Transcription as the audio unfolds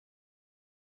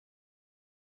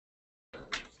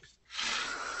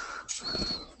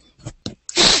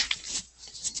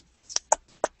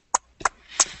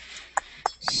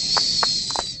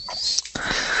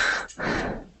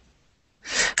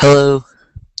Hello.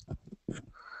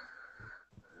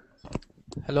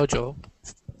 Hello, Joe.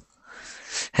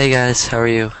 Hey guys, how are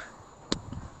you?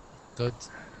 Good.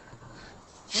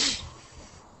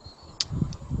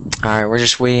 Alright, we're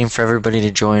just waiting for everybody to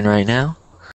join right now.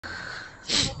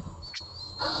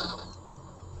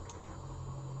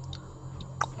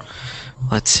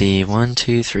 Let's see, 1,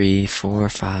 2, 3, 4,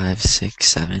 5, 6,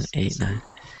 7, 8, 9.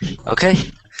 Okay,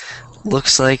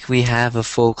 looks like we have a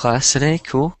full class today.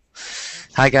 Cool.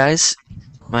 Hi guys,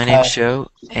 my name's Hi.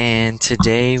 Joe, and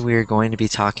today we're going to be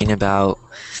talking about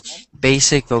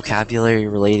basic vocabulary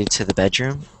related to the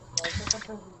bedroom.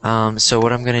 So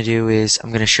what I'm going to do is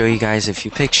I'm going to show you guys a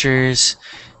few pictures.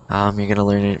 You're going to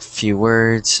learn a few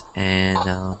words, and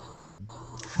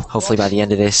hopefully by the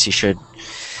end of this you should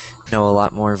know a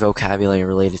lot more vocabulary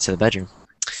related to the bedroom.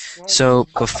 So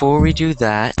before we do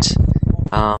that,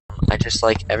 I'd just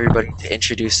like everybody to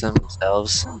introduce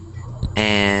themselves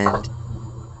and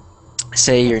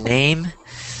say your name,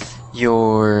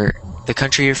 the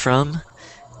country you're from,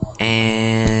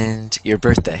 and your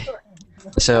birthday.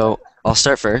 So I'll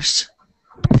start first.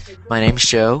 My name's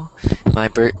Joe.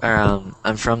 I'm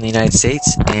from the United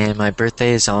States, and my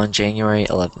birthday is on January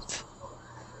 11th.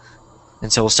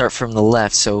 And so we'll start from the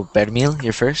left. So Bermil,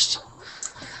 you're first.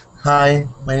 Hi,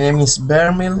 my name is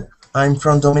Bermil. I'm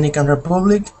from Dominican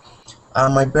Republic.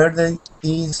 My birthday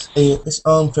is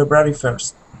on February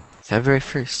 1st. February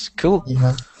 1st. Cool.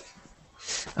 Yeah.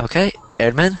 Okay,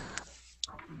 Edmund.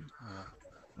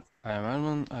 I am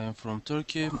Erman. I am from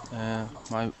Turkey.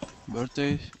 My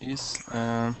birthday is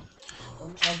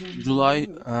July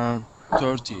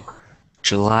 30.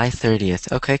 July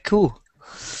 30th. Okay, cool.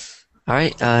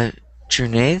 Alright,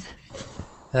 Junaid.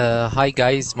 Hi,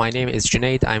 guys. My name is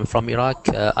Junaid. I'm from Iraq.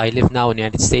 I live now in the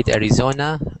United States,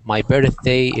 Arizona. My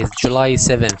birthday is July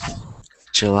 7th.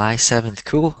 July 7th.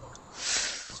 Cool.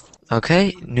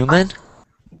 Okay, Newman.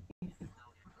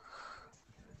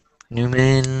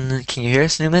 Newman, can you hear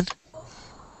us, Newman?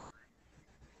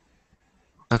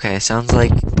 Okay, sounds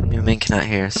like Newman cannot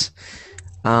hear us.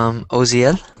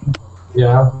 Oziel.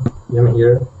 Yeah, I'm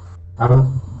here.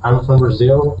 I'm from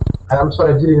Brazil. I'm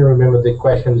sorry, I didn't remember the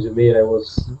questions you made. I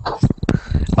was.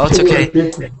 Oh, it's Can you okay.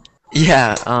 repeat?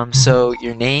 Yeah, so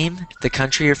your name, the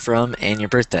country you're from, and your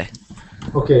birthday.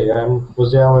 Okay, I'm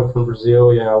Oziel. I'm from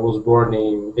Brazil. Yeah, I was born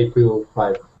in April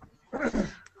 5th.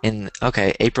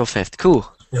 Okay, April 5th. Cool.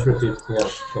 April 5th, yeah.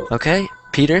 Okay,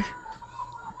 Peter.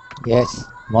 Yes,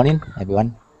 morning,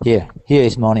 everyone. Here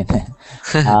is morning.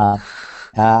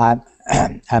 I'm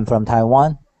I'm from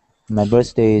Taiwan. My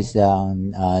birthday is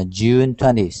on June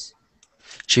 20th.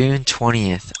 June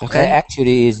 20th. Okay.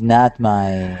 Actually, it's not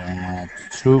my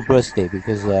true birthday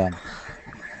because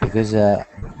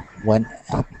when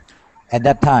at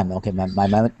that time, okay, my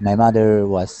mother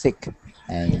was sick,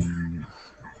 and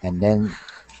then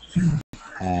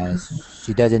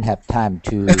she doesn't have time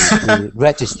to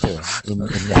register in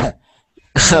the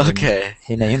Okay.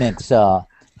 in the unit. So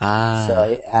Ah.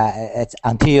 it's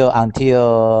until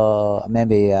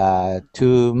maybe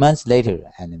 2 months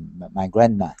later, and my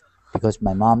grandma, because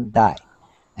my mom died,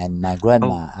 and my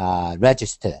grandma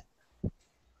registered.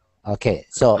 Okay,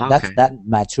 so Okay. that's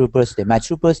my true birthday. My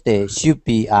true birthday should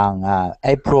be on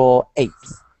April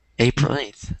 8th. April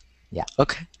 8th. Yeah.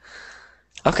 Okay.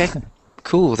 Okay.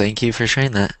 Cool. Thank you for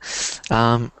sharing that.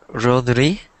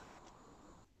 Rodri.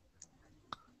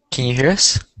 Can you hear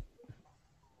us?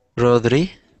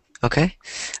 Rodri. Okay.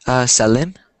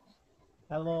 Salim.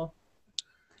 Hello.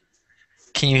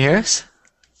 Can you hear us?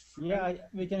 Yeah,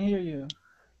 we can hear you.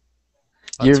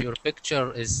 But You're- your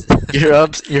picture is. You're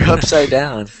upside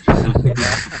down.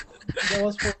 That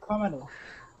was for camera.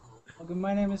 Okay,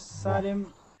 my name is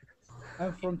Salim.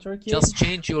 I'm from Turkey. Just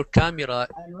change your camera.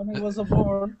 And when I was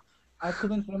born, I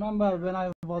couldn't remember when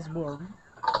I was born.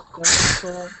 That was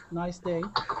so nice day.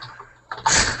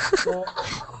 So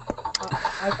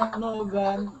I don't know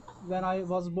when I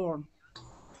was born.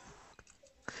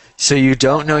 So you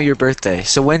don't know your birthday.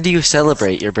 So when do you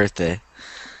celebrate your birthday?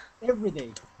 Every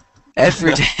day.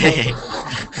 Every day.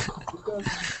 Because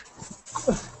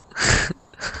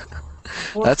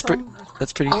for That's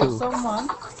pretty for cool. someone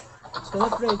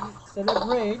celebrate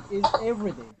is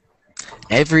every day.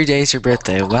 Every day's your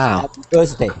birthday. Wow. Happy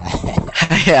birthday.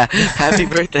 Yeah. Happy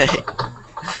birthday.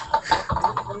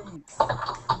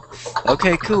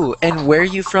 Okay, cool. And where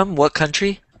are you from? What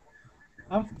country?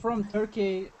 I'm from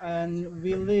Turkey and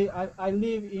I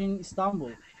live in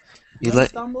Istanbul. You know let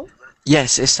Istanbul?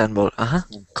 Yes, Istanbul. Uh-huh.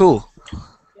 Cool.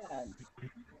 Yeah,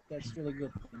 that's really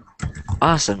good.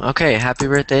 Awesome. Okay, happy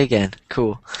birthday again.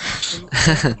 Cool.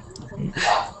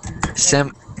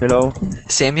 Hello.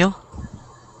 Samuel?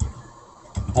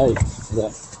 Hi.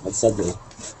 Yeah. Saturday.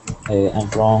 I'm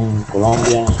from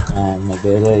Colombia, and my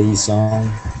birthday is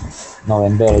on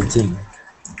November 18th.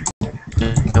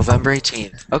 November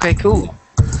 18th. Okay, cool.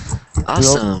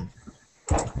 Awesome.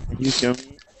 Can you hear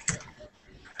me?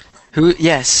 Who?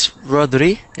 Yes,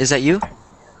 Rodri. Is that you?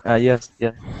 Yes,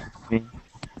 yes, me.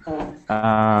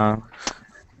 I'm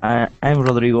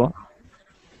Rodrigo.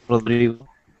 Rodrigo.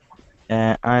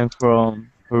 I'm from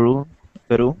Peru.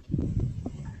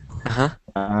 Uh-huh.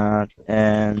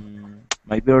 And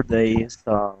my birthday is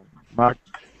March.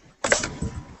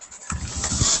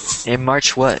 In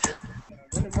March what?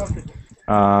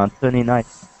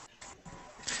 29th.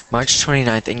 March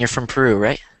 29th, and you're from Peru,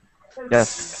 right?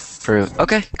 Yes. Peru.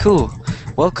 Okay, cool.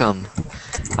 Welcome.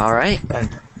 All right.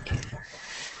 And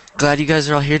Glad you guys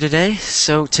are all here today.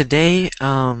 So today,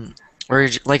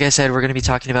 like I said, we're going to be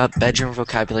talking about bedroom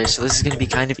vocabulary. So this is going to be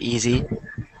kind of easy.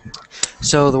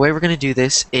 So the way we're going to do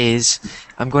this is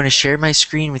I'm going to share my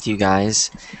screen with you guys,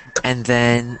 and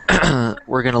then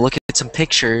we're going to look at some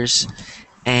pictures,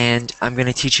 and I'm going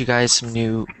to teach you guys some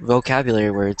new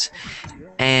vocabulary words.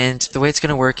 And the way it's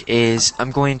going to work is I'm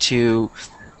going to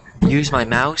use my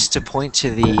mouse to point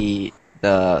to the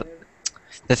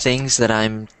things that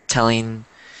I'm telling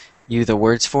you the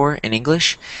words for in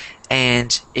English,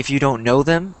 and if you don't know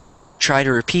them, try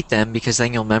to repeat them, because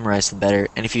then you'll memorize them better.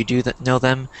 And if you do know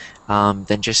them,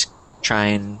 then just try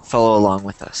and follow along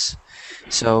with us.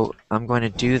 So I'm going to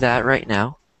do that right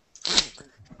now.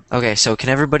 Okay, so can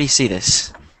everybody see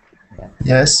this?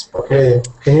 Yes. Okay,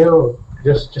 can you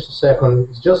just a second?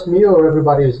 It's just me or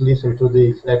everybody is listening to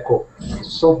this echo?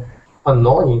 It's so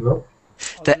annoying, no?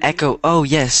 The echo. Oh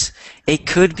yes, it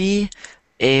could be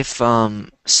if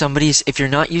if you're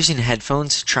not using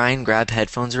headphones, try and grab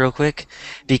headphones real quick,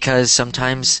 because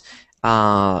sometimes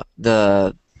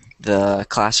the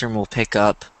classroom will pick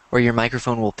up, or your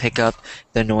microphone will pick up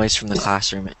the noise from the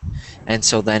classroom, and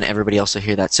so then everybody else will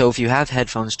hear that. So if you have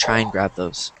headphones, try and grab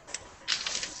those.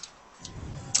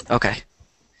 Okay.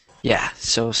 Yeah,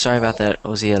 so sorry about that,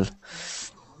 Oziel.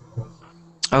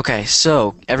 Okay,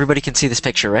 so everybody can see this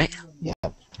picture, right?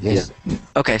 Yes.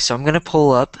 Okay, so I'm going to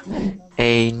pull up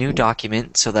a new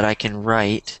document so that I can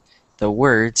write the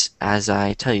words as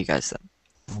I tell you guys them.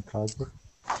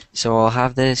 So I'll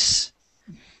have this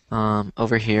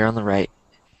over here on the right.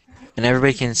 And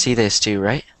everybody can see this too,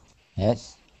 right?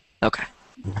 Yes. Okay.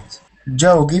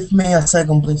 Joe, give me a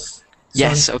second, please.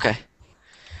 Yes, Sorry. okay.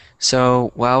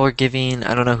 So while we're giving,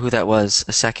 I don't know who that was,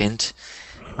 a second,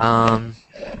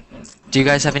 do you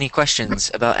guys have any questions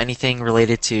about anything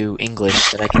related to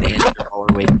English that I can answer while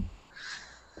we're waiting?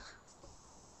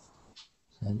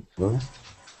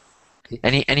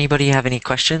 Anybody have any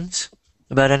questions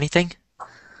about anything?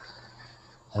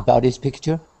 About this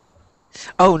picture?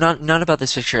 Oh, not about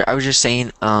this picture. I was just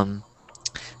saying,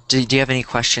 do you have any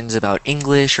questions about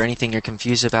English or anything you're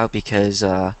confused about? Because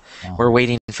we're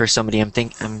waiting for somebody.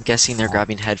 I'm guessing they're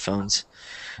grabbing headphones.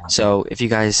 So if you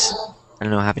guys, I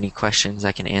don't know, have any questions,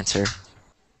 I can answer.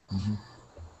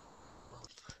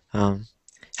 How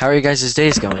are you guys'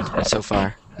 days going so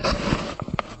far?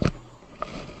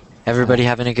 Everybody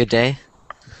having a good day?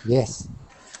 Yes.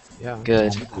 Yeah.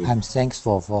 Good. I'm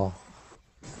thankful for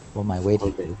my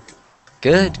waiting.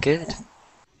 Good.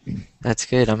 That's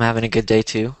good. I'm having a good day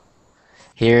too.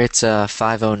 Here it's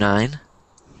 5:09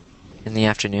 in the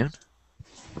afternoon.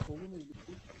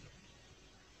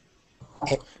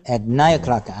 At 9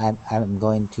 o'clock, I'm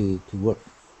going to work.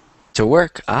 To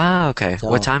work? Ah, okay. So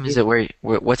What time is it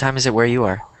what time is it where you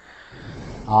are?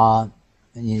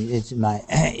 It's my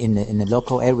in the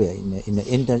local area, in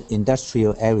the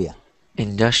industrial area.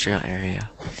 Industrial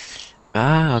area.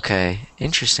 Ah, okay.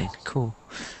 Interesting. Cool.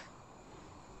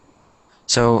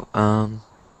 So,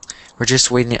 we're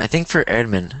just waiting, I think, for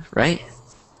Edmund, right?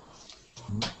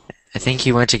 I think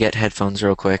he went to get headphones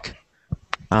real quick.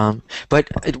 But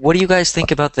what do you guys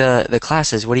think about the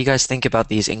classes? What do you guys think about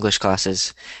these English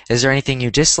classes? Is there anything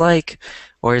you dislike,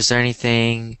 or is there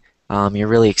anything you're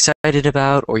really excited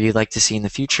about, or you'd like to see in the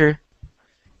future?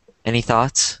 Any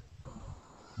thoughts?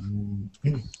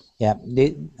 Yeah,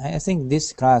 I think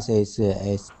this class is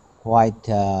quite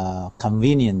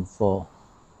convenient for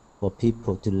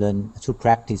people to learn, to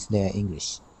practice their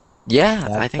English. Yeah,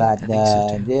 But, I think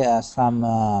so too. there are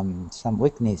some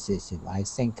weaknesses. I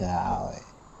think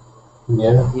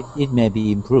Yeah. it may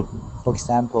be improved. For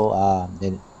example,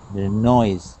 the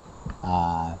noise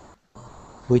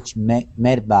which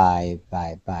made by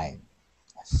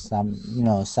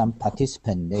some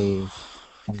participant, they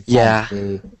sometimes Yeah.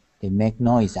 they make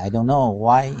noise. I don't know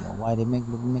why they make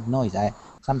noise.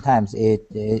 Sometimes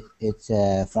it's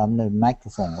from the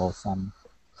microphone or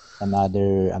some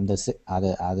other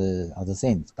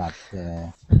things, but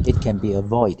it can be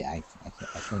avoided. I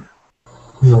think.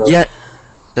 Yeah,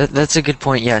 that's a good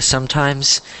point. Yeah,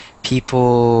 sometimes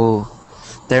people,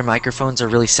 their microphones are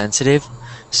really sensitive,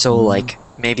 so like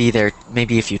maybe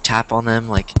if you tap on them,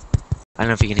 like I don't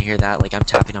know if you can hear that, like I'm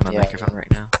tapping on my microphone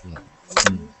right now.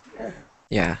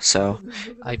 Yeah, so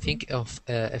I think if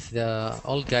the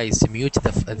all guys mute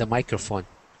the microphone,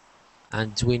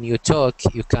 and when you talk,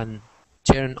 you can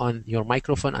turn on your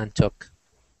microphone and talk.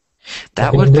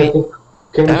 that would be.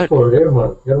 Came That- for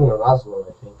Herman last one,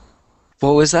 I think.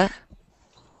 What was that?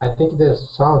 I think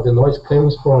the noise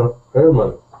comes from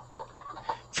Herman.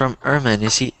 From Erman,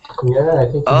 is he? Yeah,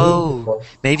 I think. Oh,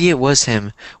 maybe it was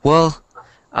him. Well,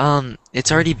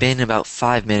 it's already been about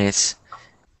 5 minutes.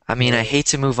 I mean, I hate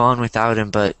to move on without him,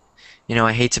 but you know,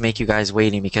 I hate to make you guys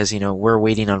waiting because you know we're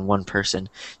waiting on one person.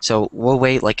 So we'll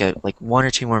wait like 1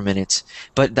 or 2 more minutes.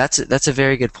 But that's a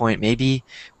very good point. Maybe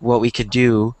what we could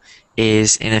do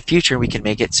is in the future we can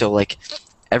make it so like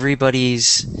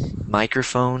everybody's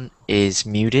microphone is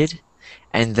muted,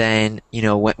 and then you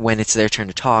know when it's their turn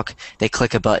to talk, they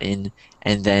click a button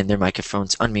and then their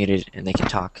microphone's unmuted and they can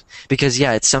talk. Because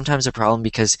yeah, it's sometimes a problem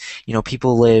because you know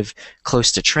people live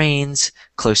close to trains,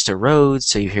 close to roads,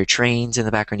 so you hear trains in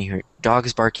the background, you hear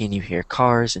dogs barking, you hear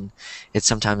cars, and it's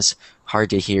sometimes hard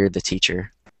to hear the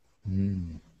teacher.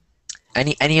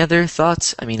 Any other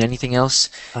thoughts? I mean, anything else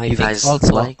I you think guys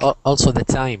also like? also the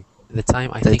time. The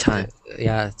time, I The think. time.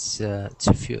 Yeah, it's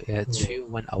a few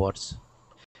 1 hours.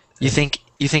 You think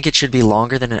it should be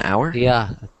longer than an hour?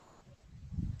 Yeah,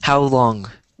 How long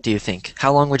do you think?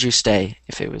 How long would you stay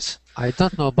if it was? I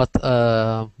don't know, but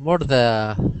more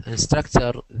the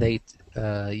instructor, they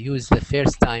use the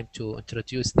first time to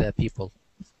introduce the people.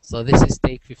 So this is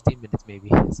take 15 minutes maybe,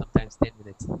 sometimes 10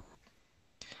 minutes.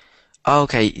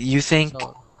 Okay, you think?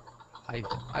 So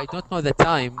I don't know the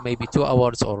time, maybe 2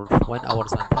 hours or 1 hour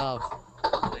and a half.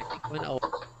 I think 1 hour.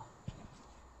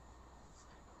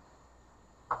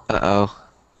 Uh-oh.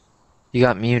 You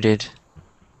got muted.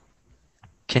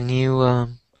 Can you,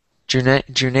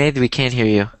 Junaid, we can't hear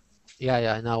you.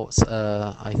 Yeah, now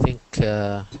I think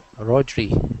Rodri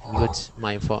mute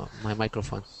my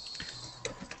microphone.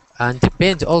 And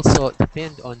depend on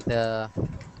the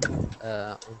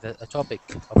topic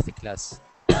of the class.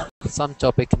 Some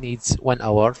topic needs 1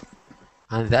 hour,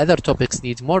 and the other topics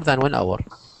need more than 1 hour.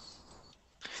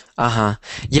 Uh-huh.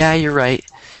 Yeah, you're right.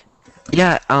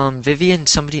 Yeah, Vivian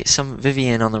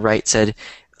on the right said,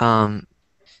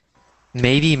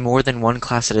 maybe more than one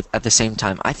class at the same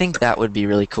time. I think that would be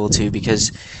really cool too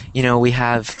because, you know, we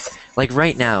have, like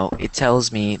right now, it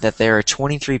tells me that there are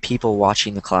 23 people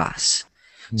watching the class.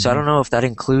 So I don't know if that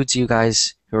includes you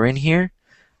guys who are in here.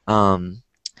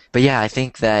 But yeah, I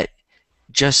think that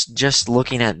just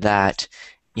looking at that,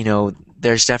 you know,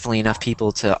 there's definitely enough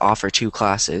people to offer 2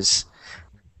 classes.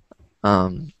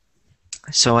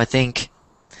 So I think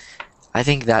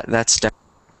that's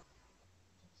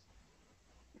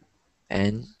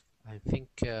and I think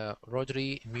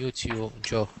Rodri mute you,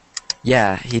 Joe.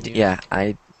 yeah,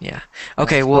 yeah.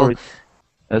 Okay, well,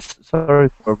 sorry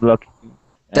for blocking.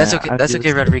 that's okay. That's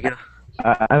okay, Rodrigo.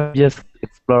 I'm just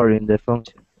exploring the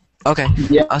function. Okay.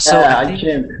 Yeah, So I I think,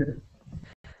 can.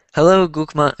 hello,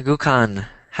 Gukan.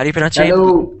 How do you pronounce your name?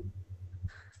 Hello,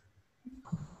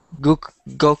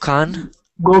 Gokan?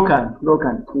 Gokan. You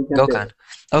can say. Gokan.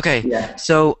 Okay, Yeah.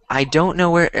 so I don't know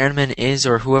where Erman is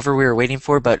or whoever we were waiting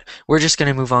for, but we're just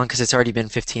going to move on because it's already been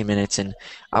 15 minutes and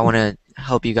I want to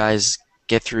help you guys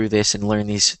get through this and learn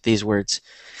these words.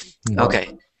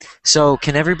 Okay, so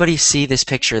can everybody see this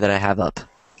picture that I have up?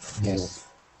 Yes.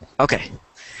 Okay,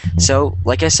 so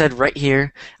like I said right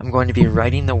here, I'm going to be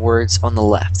writing the words on the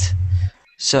left.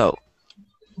 So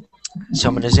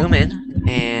I'm going to zoom in,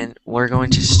 and we're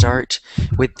going to start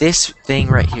with this thing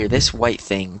right here, this white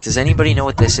thing. Does anybody know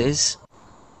what this is?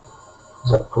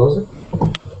 Is that closer?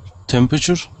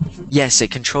 Temperature? Yes, it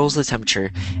controls the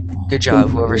temperature. Good job,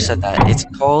 whoever said that. It's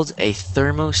called a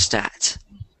thermostat.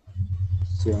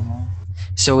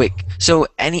 So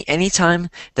any time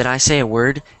that I say a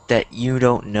word that you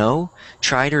don't know,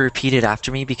 try to repeat it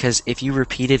after me, because if you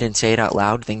repeat it and say it out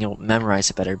loud, then you'll memorize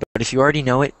it better. But if you already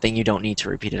know it, then you don't need to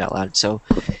repeat it out loud. So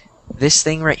this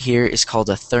thing right here is called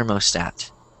a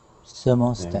thermostat.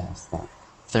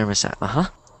 Thermostat, uh-huh.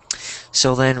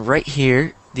 So then right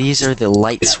here, these are the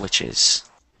light switches.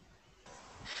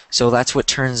 So that's what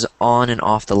turns on and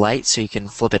off the light. So you can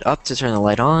flip it up to turn the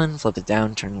light on, flip it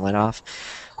down, turn the light off.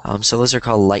 So those are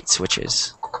called light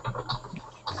switches.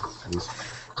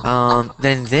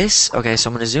 Then this, okay, so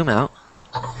I'm going to zoom out.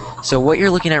 So what you're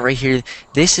looking at right here,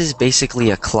 this is basically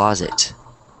a closet.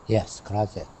 Yes,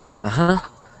 closet. Uh-huh.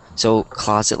 So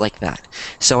closet like that.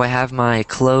 So I have my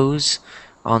clothes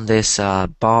on this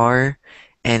bar,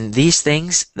 and these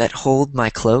things that hold my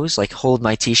clothes, like hold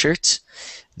my t-shirts,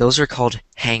 those are called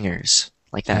hangers.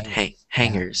 Like that,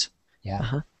 hangers. Yeah.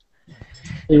 Uh-huh.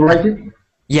 You write it?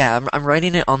 Yeah, I'm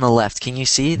writing it on the left. Can you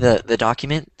see the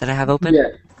document that I have open? Yeah.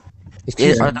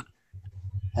 Excuse Are me.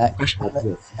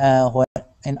 the,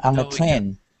 On the No, we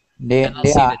train, they cannot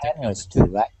see are the hangers too,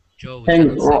 right? Joe, we Thanks.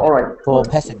 cannot see All right. For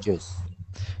passengers.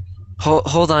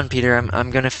 hold on, Peter. I'm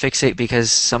gonna fix it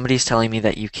because somebody's telling me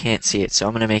that you can't see it, so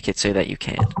I'm gonna make it so that you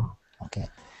can. Okay.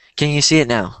 Can you see it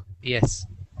now? Yes.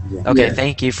 Okay, Yeah.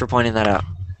 thank you for pointing that out.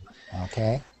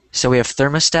 Okay. So we have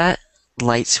thermostat,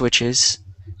 light switches,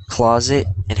 closet,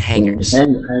 and hangers.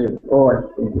 Hang. All right.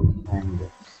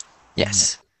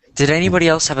 Yes. Did anybody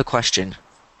else have a question?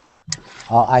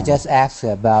 I just asked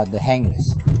about the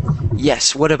hangers.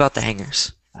 Yes, what about the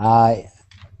hangers?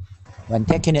 When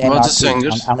taking the What is MRT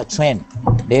hangers? on the train,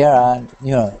 there are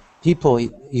people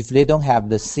if they don't have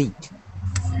the seat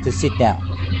to sit down,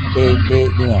 they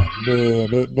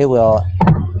will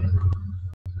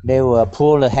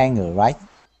pull the hanger, right?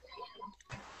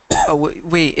 Oh,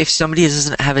 wait, if somebody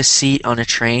doesn't have a seat on a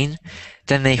train,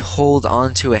 then they hold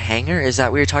on to a hanger? Is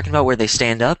that what you're talking about, where they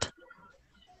stand up?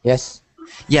 Yes.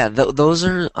 Yeah, those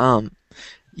are,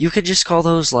 you could just call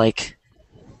those, like,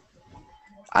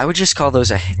 I would just call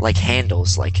those, like,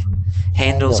 handles,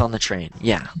 handles on the train.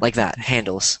 Yeah, like that,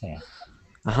 handles. Yeah.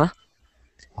 Uh-huh.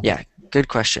 Yeah, good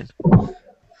question.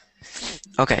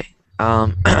 Okay,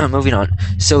 moving on.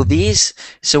 So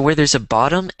where there's a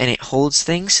bottom and it holds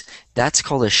things, that's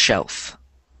called a shelf.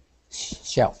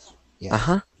 Shelf. Yes.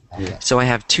 Uh-huh. Okay. So I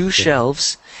have two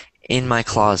shelves in my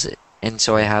closet. And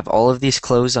so I have all of these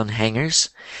clothes on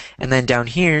hangers. And then down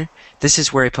here, this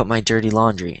is where I put my dirty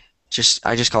laundry.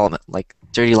 I just call it like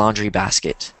dirty laundry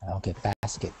basket. Okay,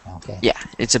 basket. Okay. Yeah,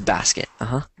 it's a basket.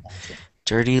 Uh-huh. Okay.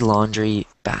 Dirty laundry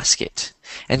basket.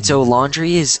 And so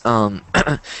laundry is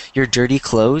your dirty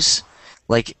clothes.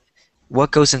 Like what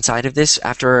goes inside of this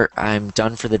after I'm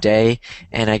done for the day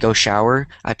and I go shower,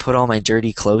 I put all my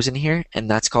dirty clothes in here, and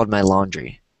that's called my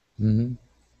laundry. Mm-hmm.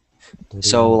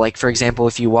 So, like, for example,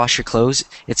 if you wash your clothes,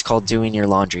 it's called doing your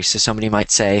laundry. So somebody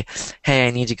might say, hey,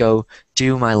 I need to go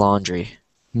do my laundry.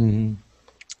 Mm-hmm.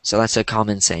 So that's a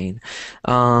common saying.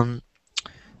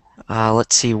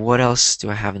 Let's see, what else do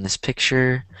I have in this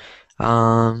picture?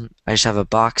 I just have a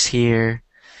box here,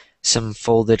 some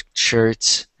folded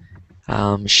shirts,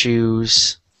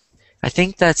 shoes. I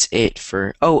think that's it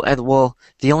for... Oh, well,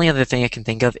 the only other thing I can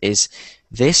think of is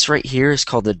this right here is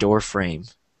called the door frame.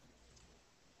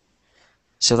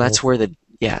 So that's where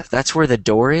that's where the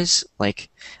door is. Like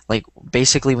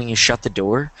basically when you shut the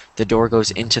door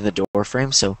goes into the door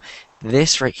frame. So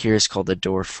this right here is called the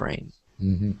door frame.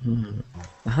 Mm-hmm.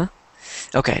 Uh-huh.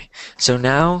 Okay, so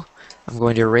now I'm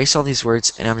going to erase all these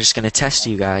words and I'm just going to test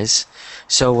you guys.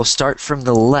 So we'll start from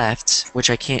the left, which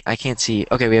I can't see.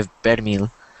 Okay, we have Bermil.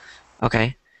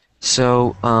 Okay.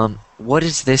 So what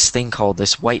is this thing called?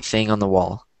 This white thing on the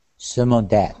wall?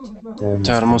 Thermostat.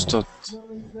 Thermostat.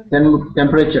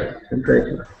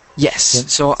 Temperature. Yes.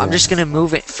 So I'm just gonna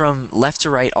move it from left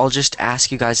to right. I'll just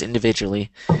ask you guys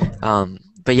individually.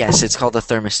 But yes, it's called the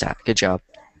thermostat. Good job.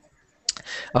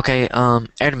 Okay.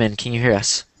 Erdman, can you hear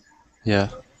us? Yeah.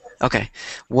 Okay.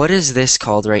 What is this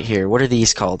called right here? What are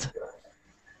these called?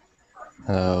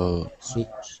 Switch.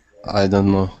 I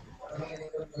don't know.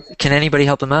 Can anybody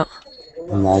help him out?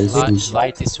 Light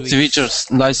switch. Switchers.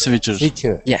 Light switchers.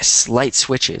 Switcher. Yes, light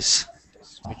switches.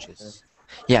 Switches.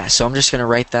 Yeah. So I'm just gonna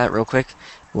write that real quick.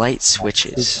 Light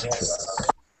switches.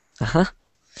 Uh-huh.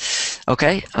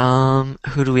 Okay.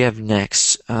 Who do we have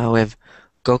next? We have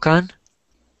Gokhan.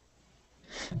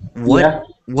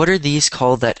 What are these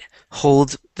called that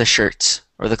hold the shirts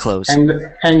or the clothes?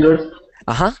 Hangers.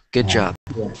 Uh-huh. Good job.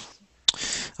 Yeah.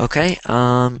 Okay.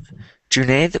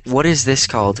 Junaid, what is this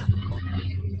called?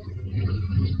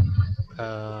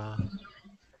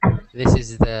 This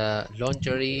is the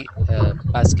laundry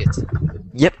basket.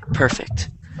 Yep, perfect.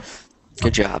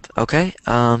 Good job. Okay.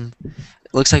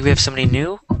 Looks like we have somebody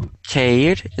new.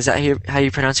 Kair, is that how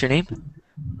you pronounce your name?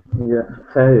 Yeah,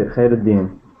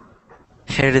 Khairuddin.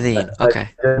 Khairuddin. Okay.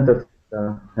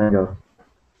 Hangout.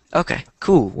 Okay.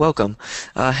 Cool. Welcome.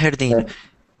 Khairuddin,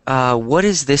 what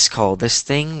is this called? This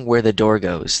thing where the door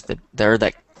goes? That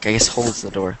I guess holds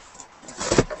the door.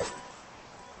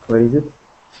 What is it?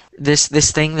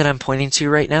 This thing that I'm pointing to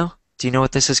right now. Do you know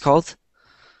what this is called?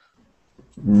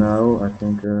 No, I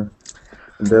think the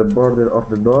border of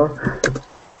the door.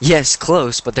 Yes,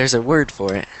 close, but there's a word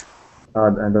for it.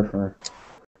 And that's right.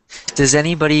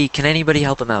 Can anybody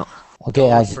help him out? Okay,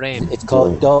 Door frame. it's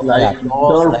called door. Like Yeah,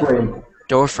 door frame.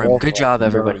 Door frame. Door Good frame. job,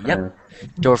 everybody. Door Yep, frame.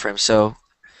 door frame. So,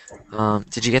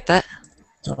 did you get that?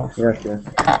 Yes, yes.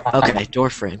 Okay, door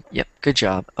frame. Yep, good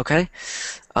job. Okay.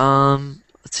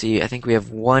 Let's see. I think we have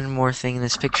one more thing in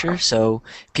this picture. So,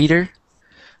 Peter,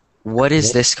 what is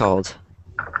Yep. this called?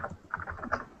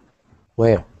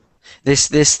 Where?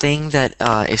 This thing that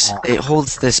it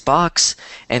holds this box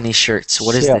and these shirts.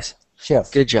 What is Shelf. this?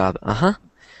 Shelf. Good job. Uh-huh.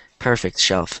 Perfect,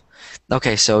 shelf.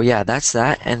 Okay, so yeah, that's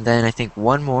that. And then I think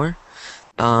one more.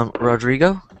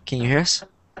 Rodrigo, can you hear us?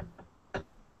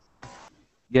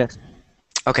 Yes.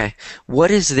 Okay.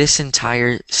 What is this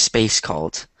entire space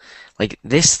called? Like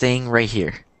this thing right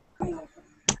here. The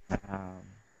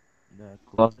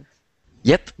closet.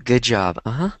 Yep, good job.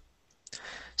 Uh-huh.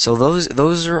 So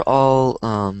those are all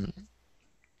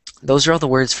the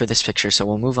words for this picture, so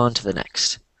we'll move on to the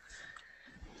next.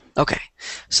 Okay.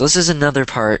 So this is another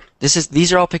part.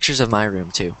 These are all pictures of my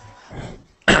room too.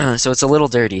 So it's a little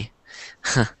dirty.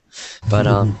 But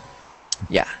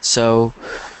yeah. So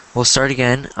we'll start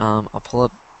again. I'll pull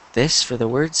up this for the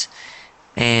words,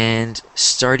 and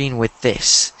starting with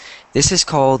this. This is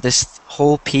called, this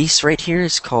whole piece right here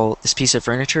is called, this piece of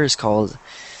furniture is called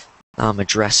a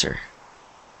dresser.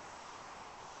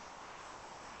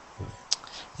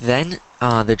 Then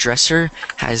the dresser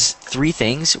has three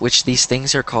things, which these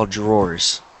things are called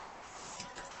drawers.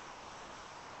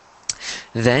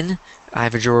 Then I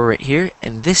have a drawer right here,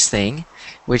 and this thing,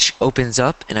 which opens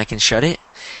up and I can shut it,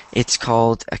 it's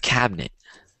called a cabinet.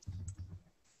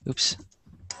 Oops.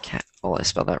 Oh, I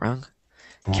spelled that wrong.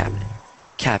 Cabinet.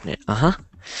 Cabinet, uh-huh.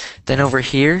 Then over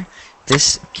here,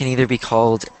 this can either be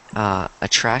called a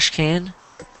trash can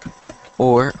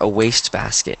or a waste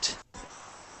basket.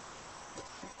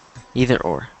 Either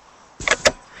or.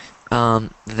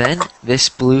 Then this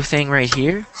blue thing right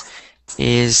here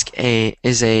is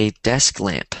a desk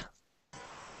lamp.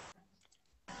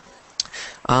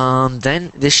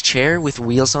 Then this chair with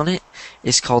wheels on it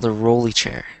is called a rolly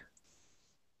chair.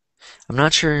 I'm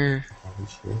not sure.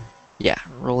 Yeah,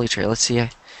 rolly chair. Let's see. I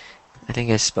think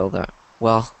I spelled that.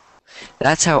 Well,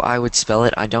 that's how I would spell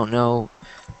it. I don't know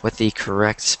what the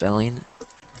correct spelling.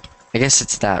 I guess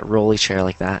it's that rolly chair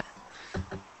like that.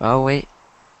 Oh wait.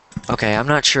 Okay, I'm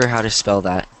not sure how to spell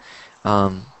that.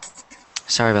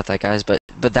 Sorry about that, guys, but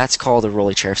that's called a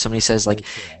rolly chair. If somebody says like,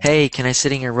 "Hey, can I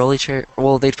sit in your rolly chair?"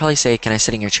 Well, they'd probably say, "Can I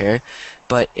sit in your chair?"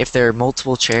 But if there are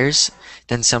multiple chairs,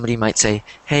 then somebody might say,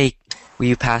 "Hey, will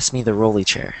you pass me the rolly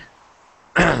chair?"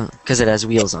 Because it has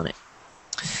wheels on it.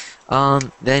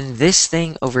 Then this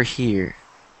thing over here.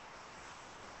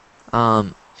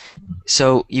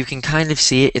 So you can kind of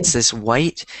see it. It's this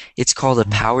white. It's called a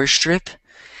power strip.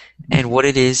 And what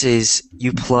it is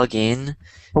you plug in.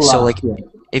 So like,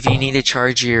 if you need to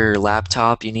charge your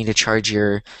laptop, you need to charge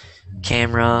your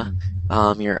camera,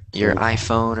 your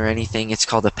iPhone or anything, it's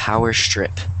called a power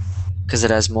strip because it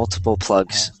has multiple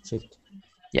plugs.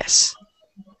 Yes.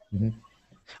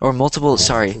 Or multiple.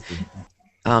 Sorry.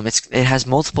 It has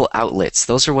multiple outlets.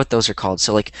 Those are what those are called.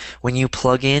 So like when you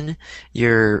plug in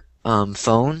your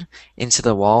phone into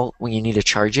the wall when you need to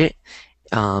charge it,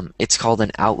 it's called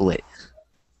an outlet.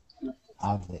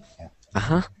 Outlet. Yeah.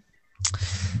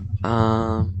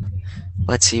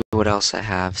 Let's see what else I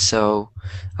have. So,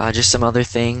 just some other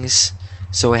things.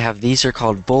 So I have, these are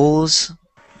called bowls.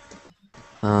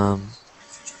 I'll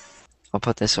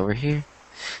put this over here.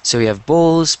 So we have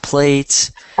bowls,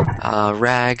 plates,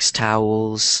 rags,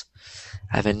 towels.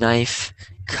 I have a knife.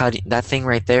 That thing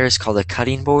right there is called a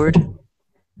cutting board.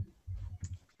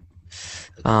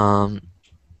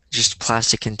 Just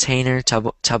plastic container,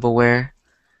 Tupperware.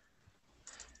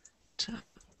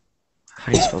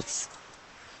 How do you spell this?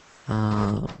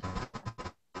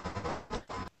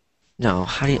 No,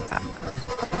 how do you...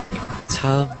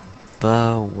 Tupperware.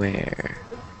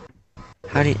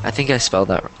 How do you... I think I spelled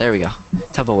that. There we go.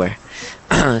 Tupperware.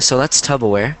 So that's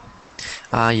Tupperware.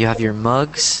 You have your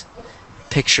mugs,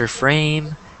 picture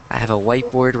frame. I have a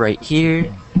whiteboard right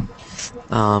here.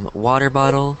 Water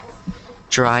bottle.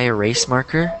 Dry erase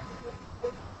marker.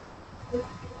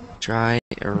 Dry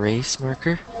erase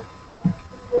marker.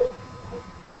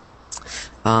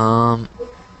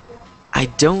 I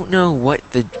don't know what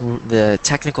the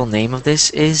technical name of this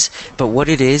is, but what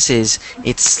it is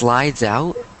it slides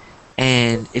out,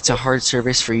 and it's a hard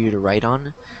surface for you to write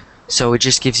on, so it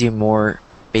just gives you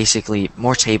basically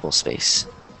more table space.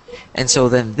 And so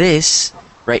then this,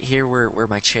 right here where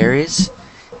my chair is,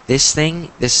 this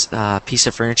piece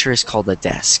of furniture is called a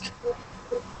desk.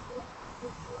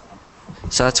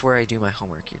 So that's where I do my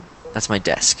homework. That's my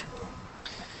desk.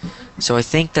 So I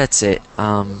think that's it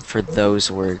for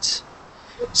those words.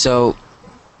 So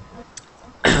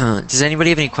Does anybody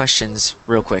have any questions,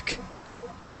 real quick?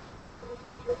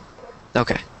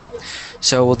 Okay.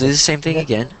 So we'll do the same thing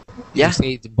again. You Yeah.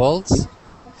 say the bowls?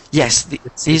 Yes.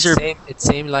 These are It's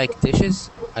same like dishes.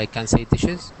 I can say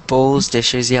dishes. bowls,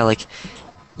 dishes. Yeah, like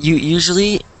you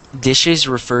usually dishes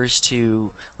refers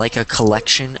to like a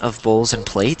collection of bowls and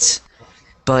plates.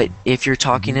 But if you're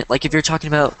talking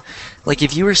about like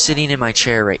if you were sitting in my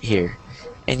chair right here,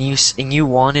 and you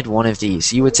wanted one of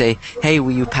these, you would say, "Hey,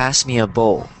 will you pass me a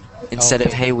bowl?" Instead of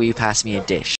Okay. "Hey, will you pass me a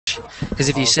dish?" Because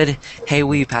if you said, "Hey,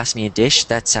 will you pass me a dish?"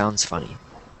 that sounds funny.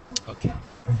 Okay.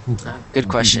 Good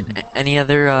question. Any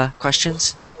other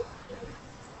questions?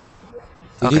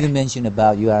 You Okay. didn't mention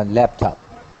about your laptop.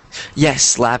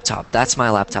 Yes, laptop. That's my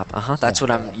laptop. That's Yeah.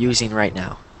 what I'm using right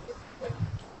now.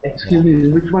 Excuse me,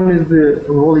 which one is the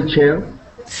rolly chair?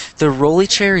 The rolly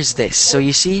chair is this. So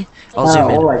you see, I'll zoom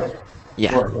in. Alright.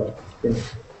 Yeah, Alright.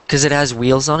 because it has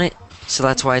wheels on it. So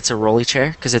that's why it's a rolly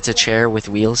chair. Because it's a chair with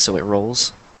wheels, so it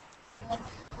rolls.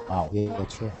 Wow,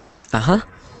 wheelchair.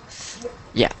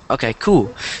 Yeah. Okay.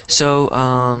 Cool. So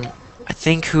I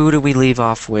think who do we leave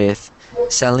off with?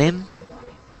 Salim.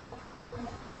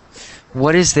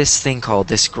 What is this thing called?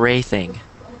 This gray thing?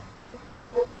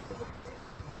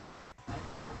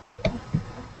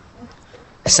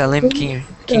 Salim, can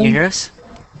you hear us?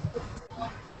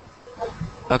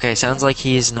 Okay, sounds like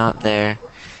he's not there.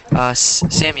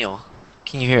 Samuel,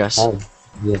 can you hear us? Oh,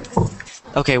 yeah.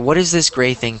 Okay, what is this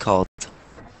gray thing called?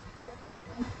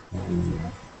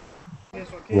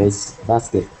 Waste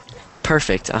basket.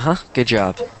 Perfect. Good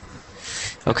job.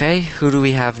 Okay, who do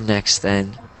we have next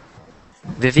then?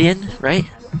 Vivian, right?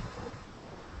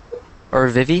 Or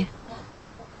Vivi?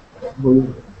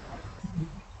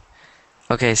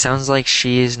 Okay, sounds like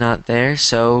she is not there,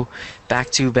 so back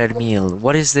to Bermil.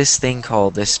 What is this thing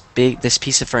called? This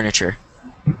piece of furniture?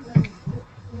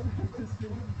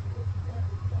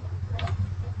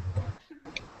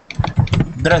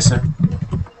 Dresser.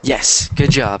 Yes,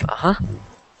 good job.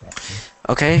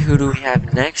 Okay, who do we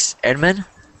have next? Edmund?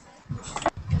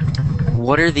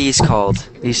 What are these called?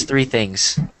 These three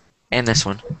things. And this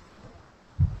one.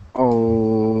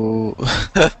 Oh,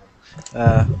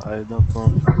 I don't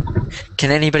know.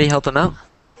 Can anybody help him out?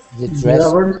 The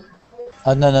dresser.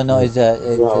 Oh no, it's a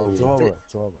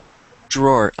drawer.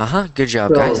 Drawer. Good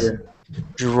job, guys.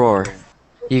 Drawer.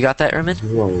 You got that, Ermin?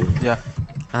 Yeah.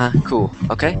 Cool.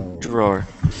 Okay, drawer.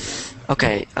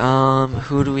 Okay,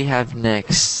 who do we have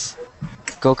next?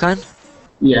 Gokhan?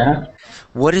 Yeah.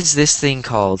 What is this thing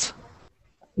called?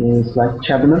 It's like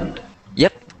cabinet.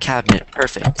 Yep, cabinet.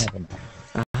 Perfect.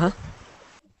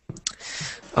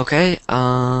 Okay,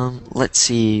 let's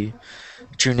see.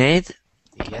 Junaid?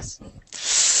 Yes.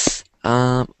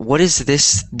 What is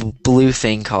this blue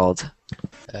thing called?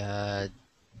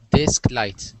 Disk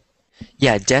light.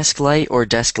 Yeah, desk light or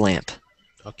desk lamp.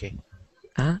 Okay.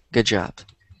 Good job.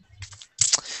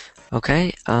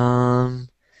 Okay,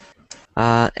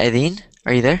 Edine,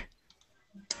 are you there?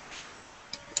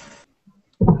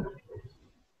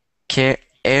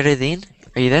 Eredine,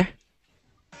 are you there?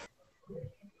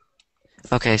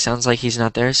 Okay, sounds like he's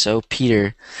not there, so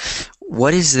Peter,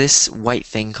 what is this white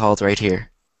thing called right here?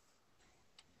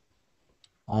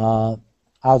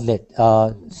 Outlet.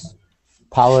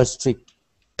 Power strip.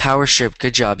 Power strip,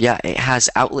 good job. Yeah, it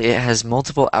has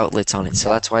multiple outlets on it, so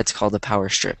that's why it's called a power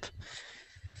strip.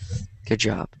 Good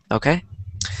job. Okay.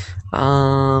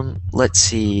 Let's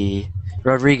see.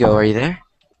 Rodrigo, are you there?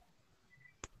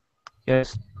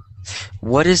 Yes.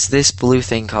 What is this blue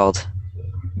thing called?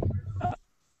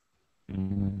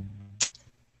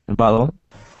 Bottle.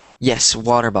 Yes,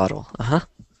 water bottle.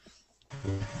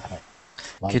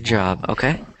 Good job.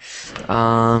 Okay.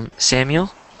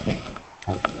 Samuel?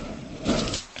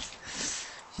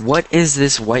 What is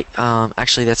this white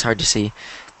actually that's hard to see.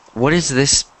 What is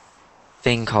this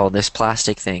thing called? This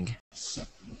plastic thing?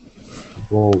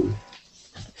 Bowl.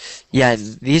 Yeah,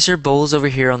 these are bowls over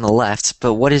here on the left,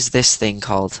 but what is this thing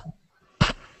called?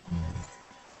 I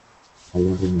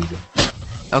don't remember.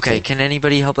 Okay, can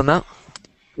anybody help him out?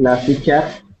 Plastic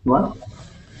cap. What?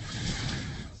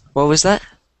 What was that?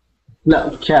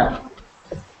 No, cap.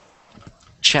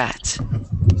 Chat.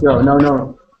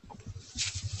 No.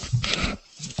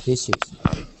 Tissues.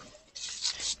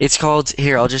 It's called,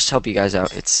 here, I'll just help you guys out.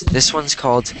 This one's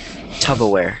called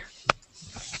Tupperware.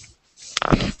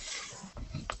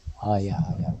 Oh yeah.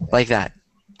 Like that.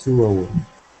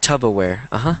 Tupperware.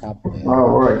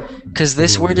 Alright. Because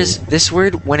this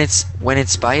word when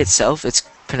it's by itself, it's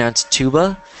pronounced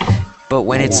tuba, but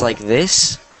when it's like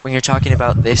this, when you're talking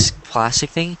about this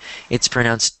plastic thing, it's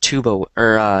pronounced tuba or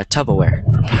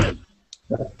Tupperware.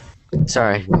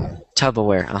 Sorry,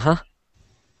 Tupperware.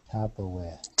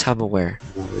 Tupperware. Tupperware.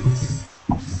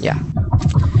 Yeah.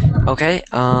 Okay,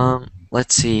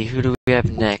 let's see, who do we have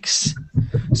next?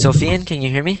 Sophian, can you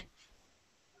hear me?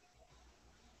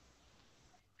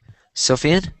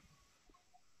 Sophian?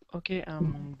 Okay,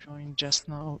 I'm joined just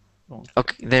now. Oh,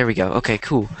 Okay, there we go. Okay,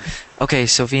 cool. Okay,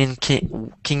 Sophian,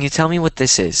 can you tell me what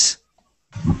this is?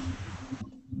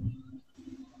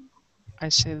 I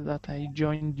said that I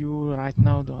joined you right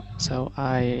now, though, so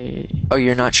I. Oh,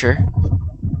 you're not sure?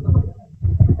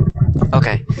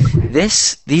 Okay.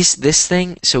 This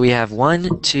thing, so we have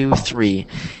 1, 2, 3,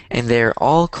 and they're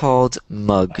all called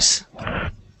mugs.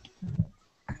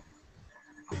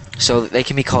 So they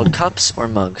can be called cups or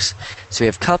mugs. So we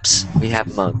have cups, we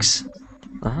have mugs.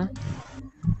 Uh-huh.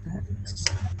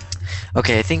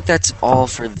 Okay, I think that's all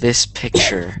for this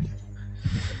picture.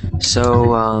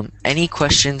 So, any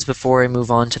questions before I move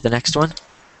on to the next one?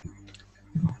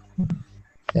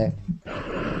 The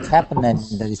cabinet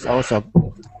is also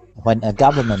when a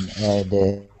government,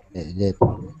 the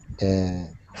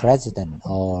president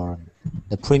or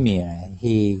the premier,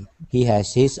 he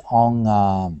has his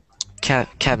own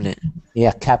Cabinet.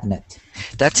 yeah, cabinet.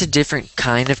 That's a different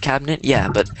kind of cabinet, yeah,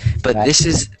 but Right. this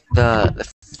is the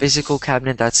physical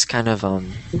cabinet. That's kind of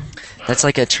that's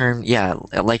like a term, yeah,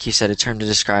 like you said, a term to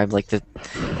describe like the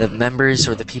members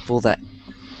or the people that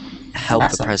help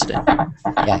the president.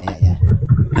 Yeah.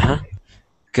 Uh-huh.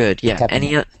 Good, yeah.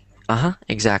 Cabinet.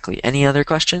 Exactly. Any other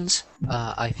questions?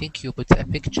 I think you put a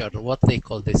picture. What they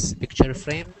call this picture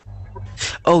frame?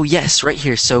 Oh, yes, right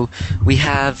here. So we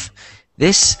have,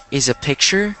 this is a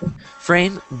picture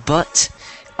frame, but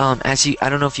I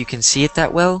don't know if you can see it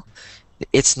that well.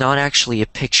 It's not actually a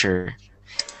picture.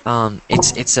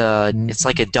 It's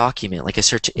like a document, like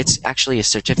it's actually a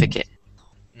certificate.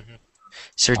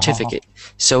 Certificate.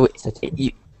 So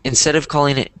instead of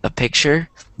calling it a picture,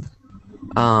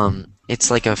 it's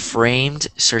like a framed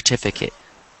certificate.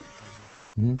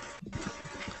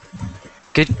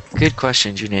 Good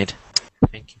question, Junaid.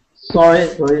 Thank you. Sorry.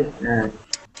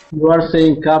 You are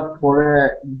saying cup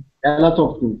for a lot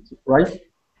of things, right?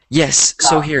 Yes.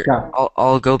 So here,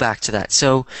 I'll go back to that.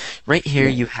 So right here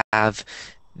you have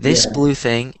this blue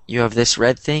thing, you have this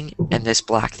red thing, and this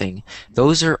black thing.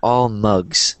 Those are all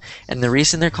mugs. And the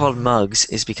reason they're called mugs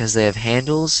is because they have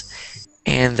handles,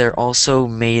 and they're also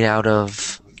made out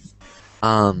of,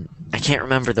 I can't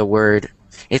remember the word.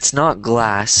 It's not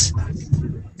glass.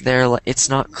 It's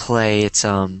not clay. It's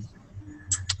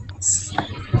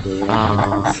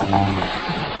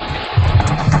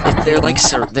they're like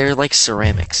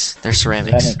ceramics. They're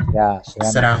ceramics. Yeah,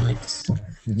 Ceramics.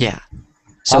 Yeah.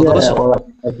 So those are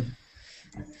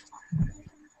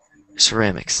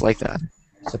ceramics like that.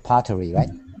 It's a pottery, right?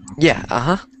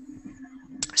 Yeah.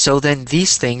 So then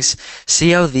these things,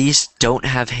 see how these don't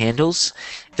have handles?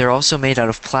 They're also made out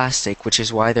of plastic, which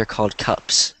is why they're called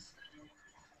cups.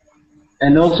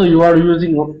 And also you are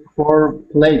using for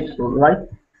plates, right?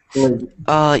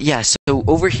 Yeah, so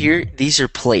over here, these are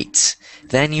plates.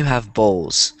 Then you have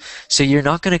bowls. So you're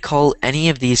not going to call any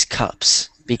of these cups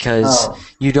because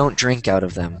you don't drink out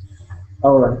of them.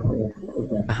 Alright.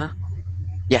 Okay.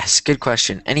 Yes, good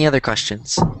question. Any other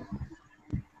questions?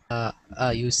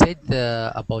 You said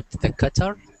about the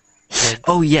cutter.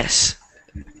 Oh, yes.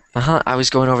 I was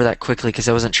going over that quickly because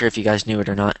I wasn't sure if you guys knew it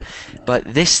or not. But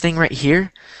this thing right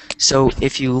here, so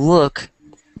if you look,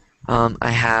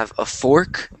 I have a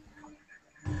fork,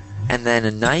 and then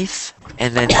a knife,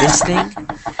 and then this thing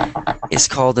is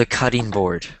called a cutting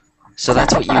board. So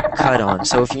that's what you cut on.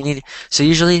 So if you need, so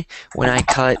usually when I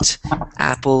cut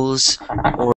apples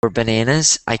or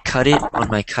bananas, I cut it on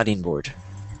my cutting board.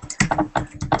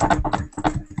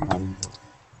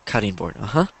 Cutting board,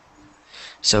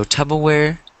 So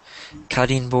Tupperware,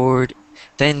 cutting board.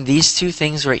 Then these two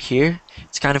things right here,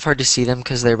 it's kind of hard to see them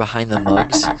because they're behind the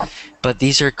mugs, but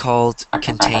these are called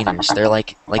containers. They're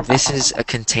like this is a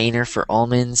container for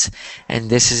almonds,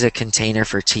 and this is a container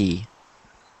for tea.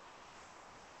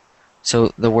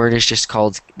 So the word is just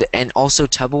called, and also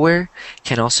Tupperware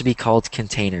can also be called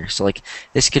container. So like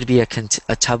this could be a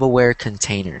Tupperware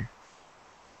container.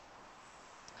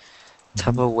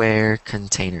 Tupperware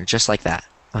container, just like that.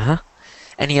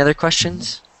 Any other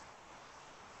questions?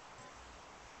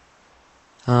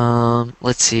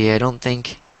 Let's see. I don't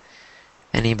think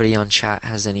anybody on chat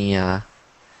has any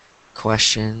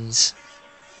questions.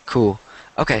 Cool.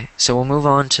 Okay, so we'll move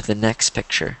on to the next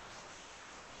picture.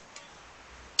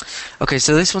 Okay,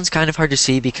 so this one's kind of hard to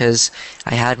see because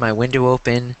I had my window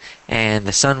open and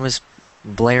the sun was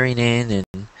blaring in,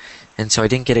 and so I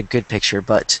didn't get a good picture,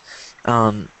 but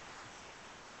I'll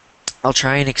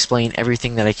try and explain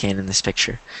everything that I can in this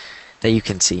picture that you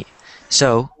can see.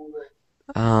 So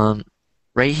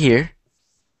right here,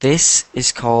 this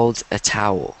is called a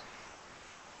towel.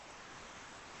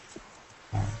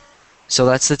 So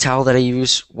that's the towel that I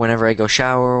use whenever I go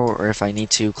shower or if I need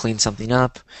to clean something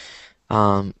up.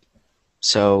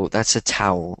 So that's a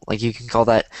towel. Like you can call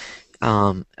that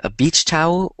a beach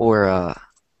towel or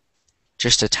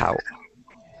just a towel.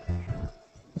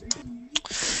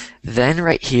 Then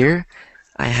right here,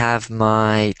 I have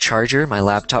my charger, my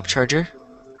laptop charger.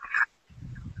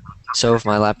 So if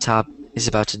my laptop is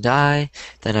about to die,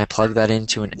 then I plug that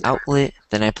into an outlet,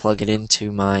 then I plug it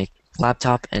into my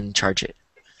laptop and charge it.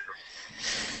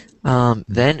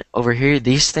 Then over here,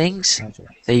 these things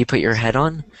that you put your head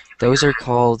on, those are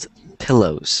called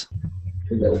pillows.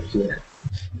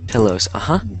 Pillows,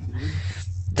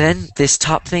 Then this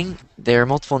top thing, there are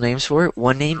multiple names for it.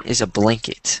 One name is a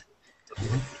blanket.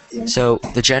 So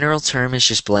the general term is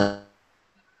just blanket,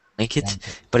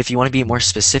 but if you want to be more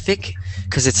specific,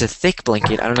 because it's a thick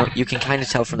blanket, I don't know, you can kind of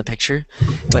tell from the picture,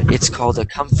 but it's called a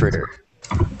comforter.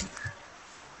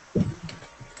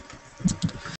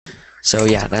 So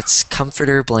yeah, that's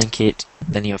comforter, blanket,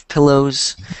 then you have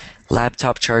pillows,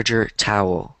 laptop charger,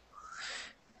 towel.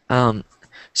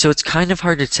 So it's kind of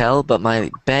hard to tell, but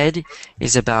my bed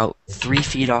is about 3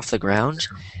 feet off the ground,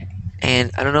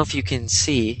 and I don't know if you can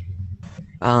see,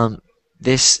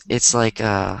 it's like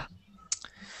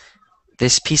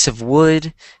this piece of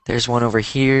wood, there's one over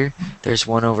here, there's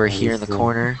one over here in the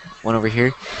corner, one over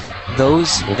here.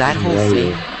 That whole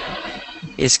thing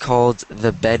is called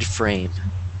the bed frame.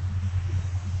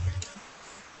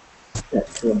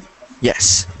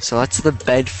 Yes, so that's the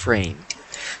bed frame.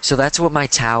 So that's what my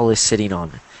towel is sitting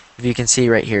on. If you can see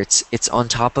right here, it's on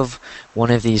top of one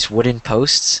of these wooden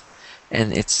posts,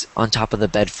 and it's on top of the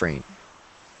bed frame.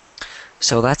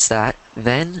 So that's that.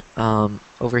 Then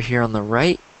over here on the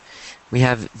right, we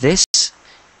have this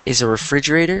is a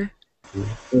refrigerator.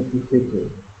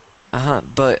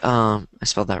 But I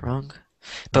spelled that wrong.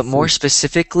 But more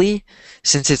specifically,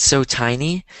 since it's so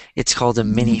tiny, it's called a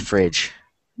mini fridge.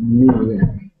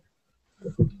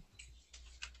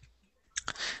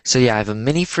 So yeah, I have a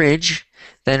mini fridge.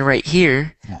 Then right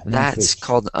here, that's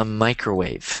called a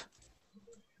microwave.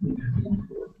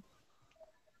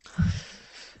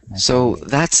 So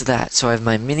that's that. So I have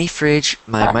my mini fridge,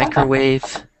 my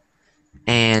microwave,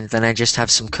 and then I just have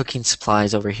some cooking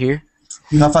supplies over here.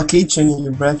 You have a kitchen in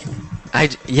your bedroom.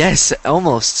 Yes,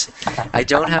 almost. I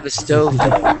don't have a stove.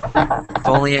 If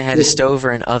only I had a stove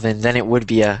or an oven, then it would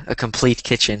be a complete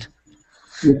kitchen.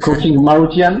 You're cooking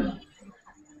Maruchan?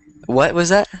 What was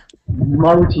that?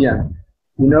 Maruchan.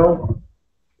 You know?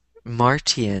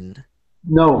 Martian.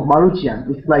 No,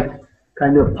 Maruchan. It's like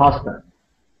kind of pasta.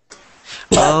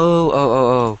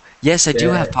 Oh. Yes, I do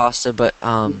have pasta, but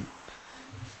I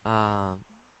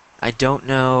don't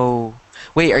know.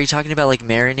 Wait, are you talking about like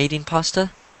marinating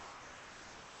pasta?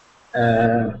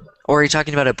 Or are you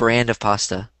talking about a brand of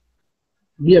pasta?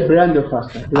 Yeah, brand of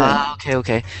pasta. Ah,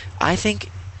 okay. I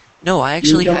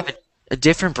actually have a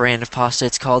different brand of pasta.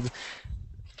 It's called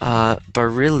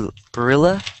Barilla,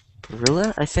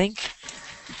 I think.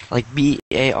 Like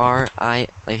B-A-R-I.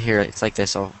 Like here, it's like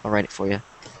this. I'll write it for you.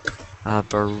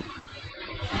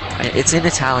 It's in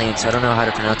Italian, so I don't know how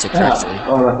to pronounce it correctly.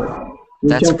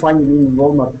 You can find it in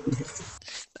Walmart.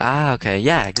 Ah, okay.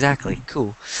 Yeah, exactly.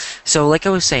 Cool. So, like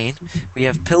I was saying, we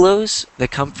have pillows, the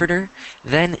comforter.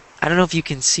 Then, I don't know if you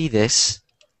can see this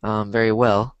very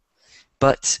well,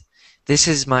 but this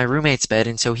is my roommate's bed,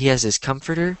 and so he has his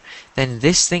comforter. Then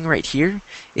this thing right here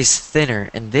is thinner,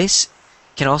 and this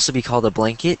can also be called a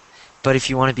blanket, but if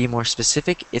you want to be more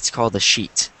specific, it's called a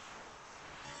sheet.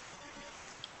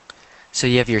 So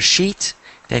you have your sheet,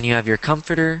 then you have your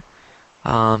comforter,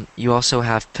 you also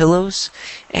have pillows,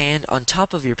 and on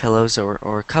top of your pillows,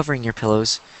 or covering your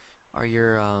pillows, are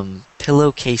your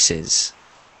pillowcases.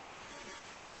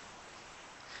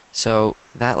 So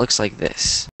that looks like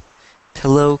this.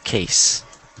 Pillowcase.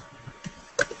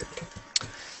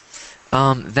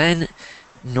 Then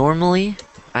normally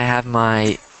I have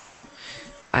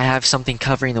something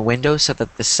covering the window so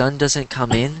that the sun doesn't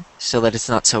come in, so that it's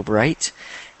not so bright,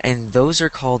 and those are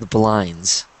called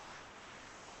blinds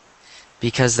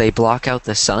because they block out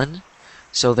the sun,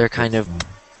 so they're kind of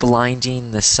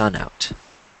blinding the sun out.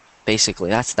 Basically,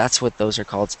 that's what those are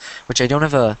called, which I don't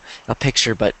have a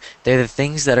picture, but they're the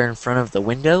things that are in front of the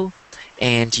window,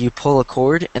 and you pull a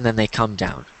cord, and then they come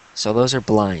down. So those are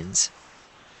blinds.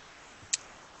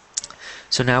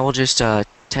 So now we'll just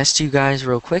test you guys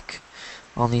real quick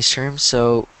on these terms.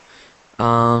 So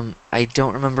I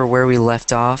don't remember where we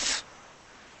left off.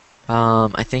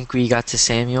 I think we got to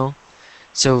Samuel.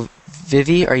 So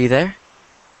Vivi, are you there?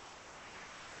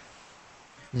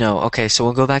 No. Okay, so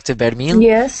we'll go back to Bermil.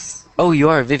 Yes. Oh, you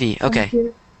are Vivi. I'm Okay.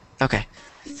 here. Okay.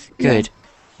 Good.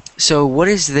 So what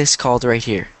is this called right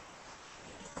here?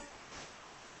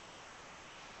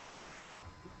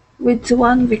 Which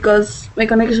one? Because my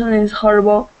connection is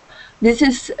horrible. This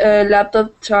is a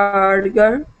laptop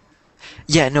charger.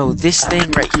 Yeah, no, this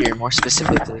thing right here, more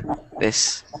specifically.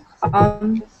 This.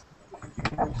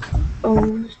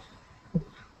 Oh.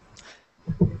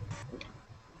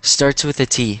 Starts with a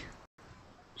T.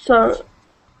 So.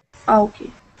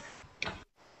 Okay.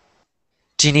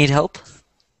 Do you need help?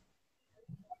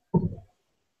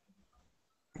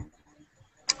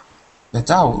 The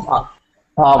towel.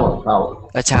 Towel.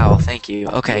 A towel, thank you.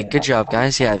 Okay, good job,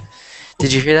 guys. Yeah.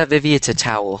 Did you hear that, Vivi? It's a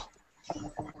towel.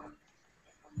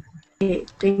 Okay,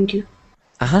 thank you.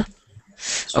 Uh-huh.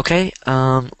 Okay,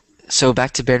 so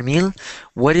back to Bermil.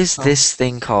 What is this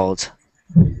thing called?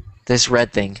 This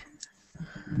red thing?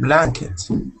 Blanket.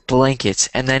 Blanket.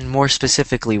 And then more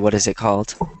specifically, what is it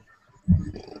called?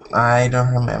 I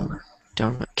don't remember.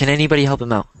 Can anybody help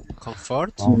him out?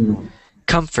 Comfort?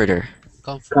 Comforter.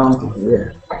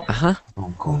 Comfort. Uh-huh.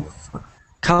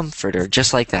 Comforter,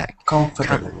 just like that.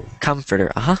 Comforter.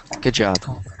 Comforter, uh-huh. Good job.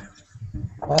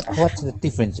 What's the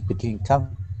difference between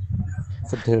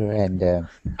comforter and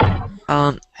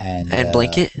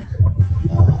blanket?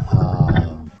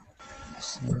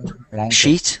 Blanket?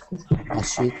 Sheet? A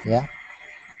sheet, yeah.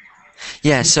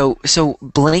 Yeah, so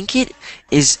blanket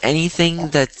is anything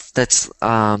that's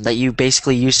that you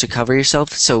basically use to cover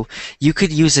yourself. So you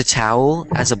could use a towel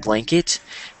as a blanket.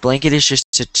 Blanket is just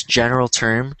a general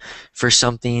term for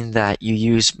something that you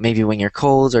use maybe when you're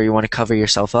cold or you want to cover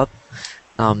yourself up.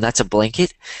 That's a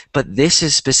blanket. But this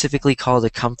is specifically called a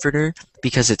comforter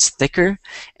because it's thicker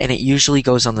and it usually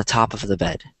goes on the top of the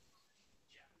bed.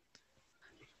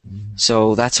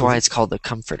 So that's why it's called a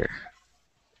comforter.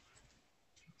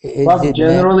 Is But it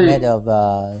generally- made of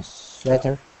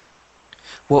sweater?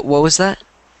 What was that?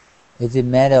 Is it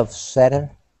made of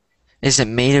sweater? Is it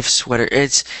made of sweater?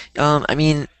 It's I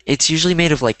mean, it's usually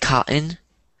made of like cotton,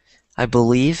 I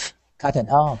believe. Cotton.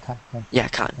 Oh, cotton. Yeah,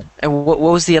 cotton. And what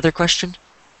was the other question?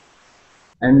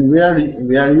 And we are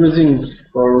using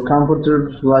for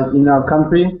comforters like in our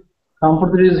country.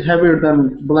 Comforter is heavier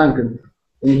than blanket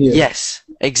in here. Yes,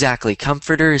 exactly.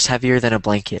 Comforter is heavier than a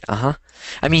blanket. Uh-huh.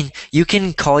 I mean, you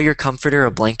can call your comforter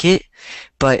a blanket,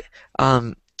 but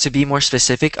to be more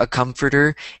specific, a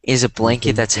comforter is a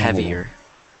blanket that's heavier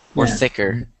or Yeah.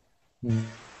 thicker.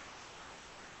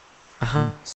 Uh-huh.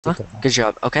 Thicker. Good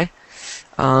job. Okay.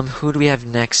 Who do we have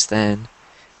next then?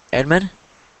 Edmund?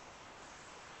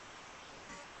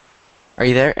 Are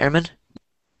you there, Edmund?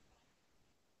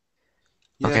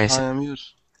 Yeah, Okay, I so- am here.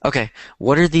 Okay.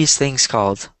 What are these things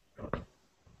called?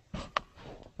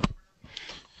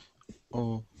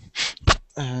 Oh.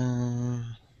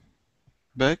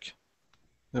 Back?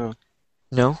 No.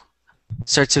 No?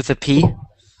 Starts with a P?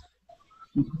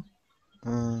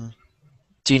 Do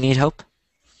you need help?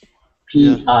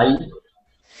 P-I.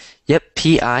 Yep,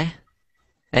 P-I.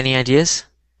 Any ideas?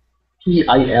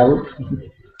 P-I-L.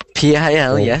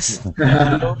 P-I-L, yes.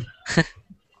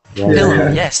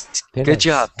 Pillow, yes. Good Pillows.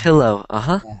 job. Pillow,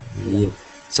 uh-huh. Yeah.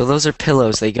 So those are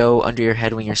pillows. They go under your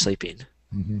head when you're sleeping.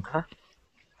 Mhm.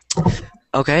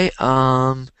 Okay,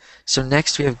 so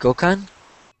next we have Gokhan.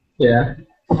 Yeah.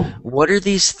 What are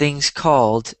these things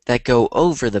called that go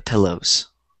over the pillows?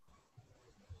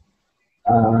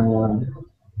 I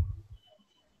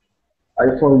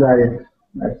forgot it.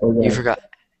 You forgot.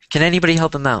 Can anybody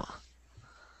help him out?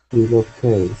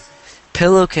 Pillowcase.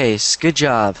 Pillowcase. Good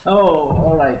job. Oh,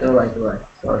 all right. Sorry.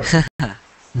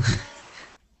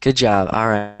 Good job. All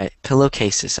right.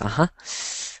 Pillowcases. Uh-huh.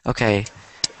 Okay.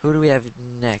 Who do we have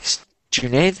next?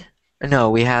 Junaid? Or no,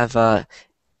 we have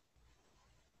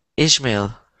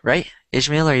Ishmael, right?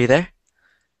 Ishmael, are you there?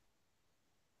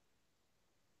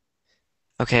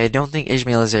 Okay, I don't think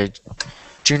Ishmael is there.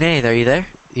 Junaid, are you there?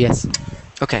 Yes.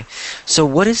 Okay, so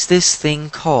what is this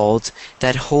thing called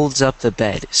that holds up the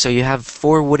bed? So you have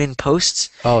 4 wooden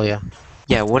posts. Oh, yeah.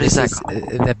 Yeah, what is that This called?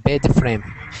 the bed frame.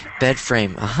 Bed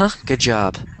frame. Uh-huh, good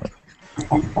job.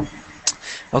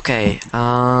 Okay,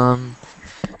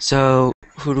 so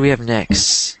who do we have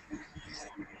next?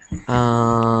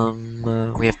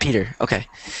 We have Peter. Okay.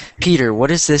 Peter,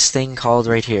 what is this thing called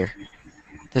right here?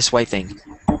 This white thing.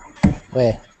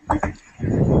 Where?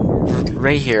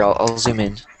 Right here, I'll zoom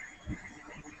in.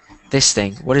 This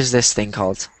thing. What is this thing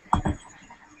called?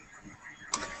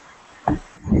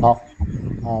 Oh,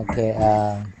 okay.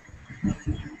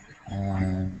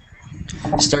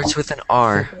 Starts with an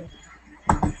R.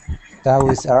 That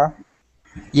was R.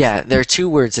 Yeah, there are 2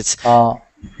 words. It's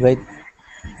Wait.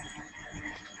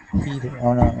 Heater.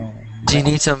 Oh no, no. Do you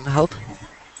need some help?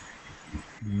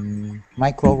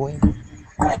 Microwave.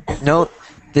 No,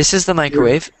 this is the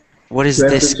microwave. What is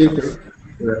this? Refrigerator.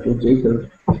 Refrigerator.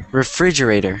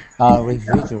 Refrigerator. Oh,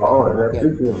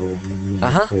 refrigerator.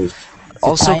 Uh-huh.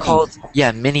 Also called,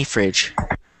 yeah, mini fridge.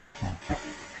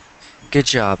 Good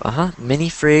job. Uh-huh. Mini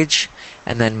fridge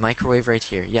and then microwave right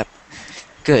here. Yep.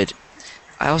 Good.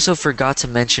 I also forgot to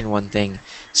mention one thing.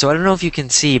 So I don't know if you can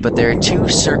see, but there are two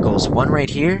circles, one right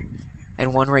here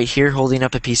and one right here holding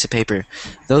up a piece of paper.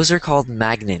 Those are called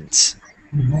magnets.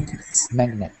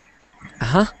 Magnet.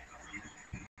 Uh-huh.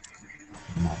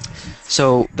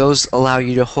 So those allow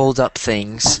you to hold up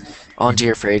things onto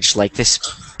your fridge, like this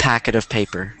packet of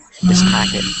paper. This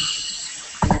packet.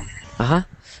 Uh-huh.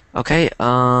 Okay,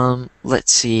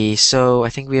 let's see. So I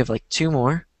think we have like two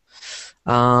more.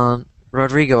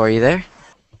 Rodrigo, are you there?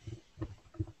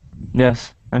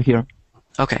 Yes, I'm here.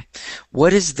 Okay.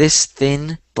 What is this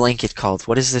thin blanket called?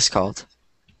 What is this called?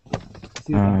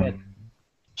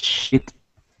 Sheet.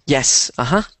 Yes.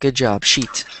 Uh-huh. Good job.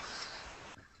 Sheet.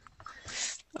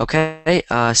 Okay,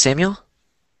 Samuel?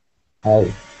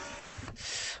 Hi.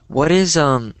 What is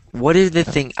the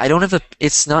thing? I don't have a,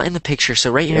 it's not in the picture,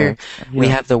 so right here we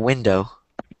have the window.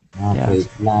 Okay,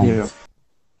 blinds.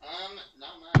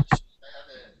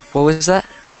 What was that?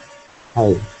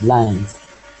 Hi, blinds.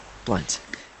 Blinds.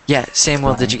 Yeah,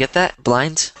 Samuel, did you get that?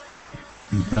 Blinds?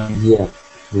 Yeah,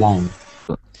 blinds.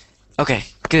 Okay,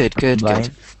 good.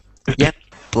 Yep,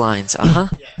 blinds, uh-huh.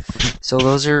 So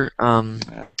those are,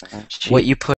 what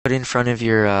you put in front of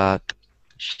your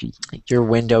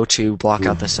window to block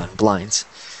out the sun, blinds.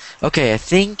 Okay, I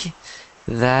think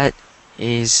that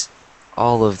is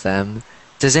all of them.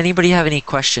 Does anybody have any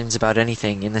questions about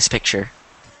anything in this picture?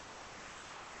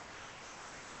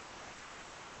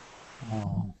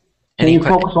 Can you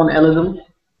focus on a little?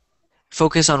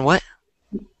 Focus on what?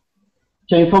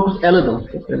 Can you focus a little?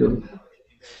 Just a little.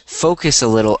 Focus a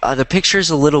little. The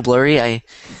picture's a little blurry. I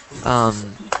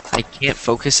can't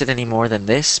focus it any more than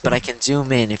this, but I can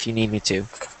zoom in if you need me to.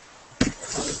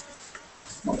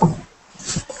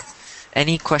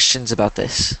 Any questions about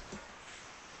this?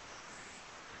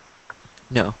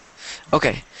 No.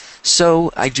 Okay.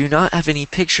 So, I do not have any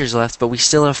pictures left, but we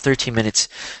still have 13 minutes.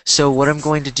 So what I'm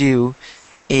going to do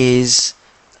is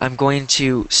I'm going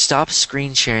to stop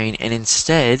screen sharing, and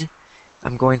instead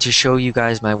I'm going to show you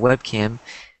guys my webcam.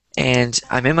 And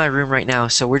I'm in my room right now,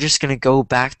 so we're just going to go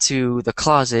back to the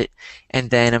closet, and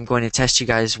then I'm going to test you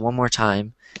guys one more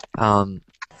time, and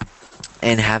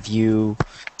have you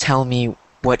tell me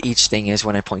what each thing is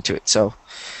when I point to it. So,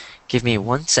 give me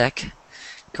 1 sec.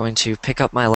 Going to pick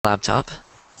up my laptop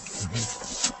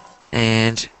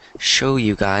and show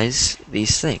you guys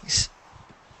these things.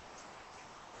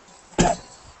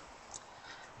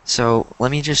 So,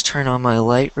 let me just turn on my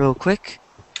light real quick.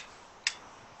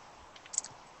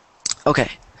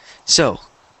 Okay, so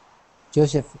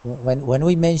Joseph, when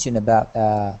we mention about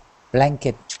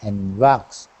blanket and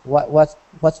rugs,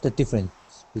 what's the difference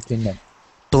between them?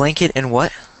 Blanket and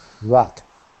what? Rug.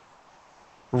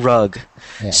 Rug.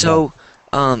 Yeah, so,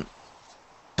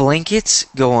 blankets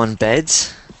go on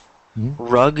beds.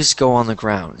 Rugs go on the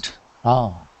ground.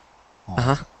 Oh.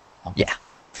 Uh-huh. Okay. Yeah.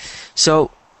 So,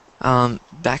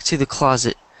 back to the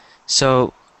closet.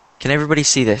 So, can everybody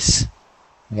see this?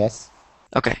 Yes.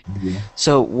 Okay.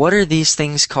 So, what are these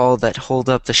things called that hold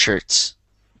up the shirts?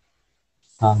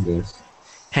 Hangers.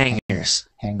 Hangers.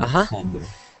 Hangers. Uh-huh. Hanger.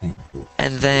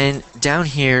 And then, down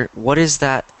here, what is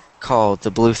that called,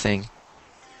 the blue thing?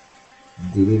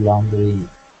 The laundry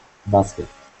basket.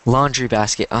 Laundry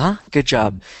basket. Uh-huh. Good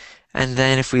job. And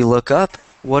then, if we look up,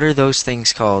 what are those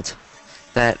things called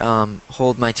that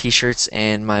hold my t-shirts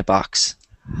and my box?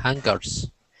 Hangers.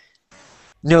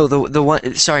 No, the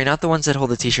one. Sorry, not the ones that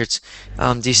hold the t-shirts.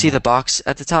 Do you see the box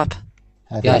at the top?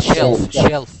 Yeah, shelf.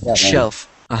 Shelf.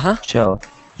 Uh-huh. Shelf.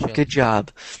 Good job.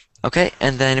 Okay,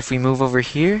 and then if we move over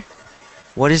here,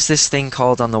 what is this thing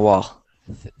called on the wall?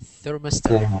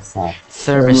 Thermostat.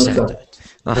 Thermostat.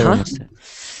 Uh-huh.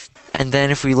 And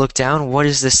then if we look down, what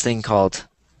is this thing called?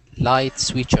 Light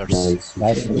switchers.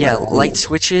 Yeah, light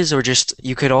switches, or just,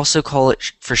 you could also call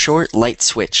it, for short, light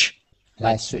switch.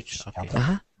 Light switch. Okay.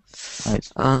 Uh-huh.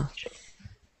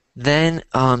 Then,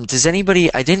 does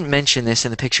anybody, I didn't mention this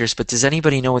in the pictures, but does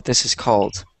anybody know what this is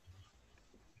called?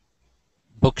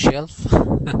 Bookshelf.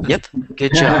 Yep,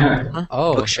 good job. Huh?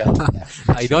 Oh, bookshelf.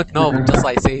 I don't know, just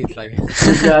I say it like.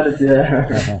 Got it,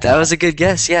 yeah. That was a good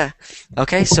guess, yeah.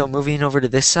 Okay, so moving over to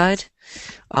this side,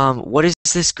 what is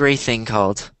this gray thing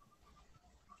called?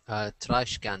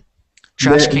 Trash can.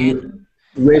 Trash can.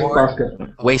 Waste basket.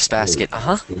 Waste basket.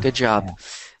 Uh-huh. Good job.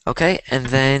 Okay, and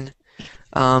then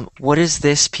What is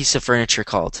this piece of furniture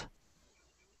called?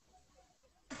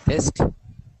 Desk.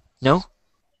 No?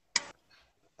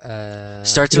 Uh,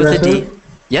 Starts with a D. Dresser.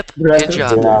 Yep, Dresser. good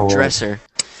job. Drawer. Dresser.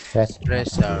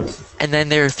 Dresser. And then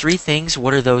there are three things.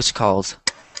 What are those called?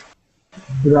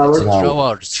 Drawer.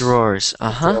 Drawers. Drawers.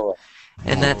 Uh-huh. Drawer.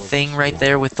 And that thing right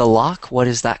there with the lock, what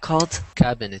is that called?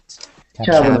 Cabinet.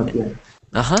 Cabinet. Yeah.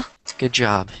 Uh-huh. Good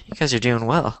job. You guys are doing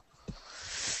well.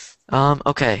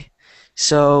 Okay.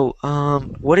 So,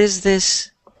 what is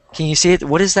this? Can you see it?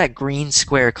 What is that green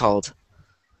square called?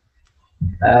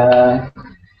 Cutting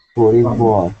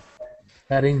board.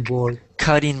 Cutting board.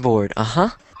 Cutting board. Uh-huh.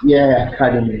 Yeah,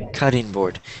 cutting. Cutting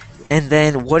board. And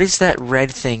then what is that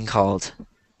red thing called?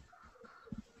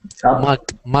 Mug.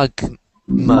 Mug.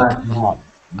 Mug.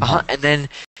 Uh-huh. And then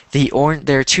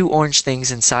there are two orange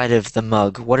things inside of the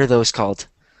mug. What are those called?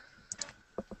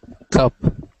 Cup.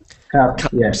 Cup.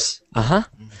 Cups. Yes. Uh-huh.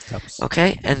 Cups.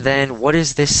 Okay. And then what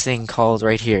is this thing called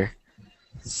right here?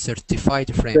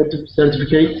 Certified frame.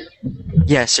 Certificate.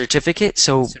 Yeah, certificate.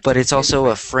 So, but it's also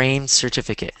a framed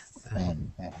certificate.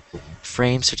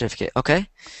 Frame certificate. Okay.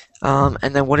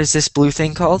 And then what is this blue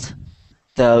thing called?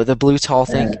 The blue tall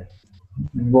thing?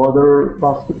 Water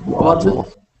basket.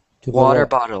 Bottle. Water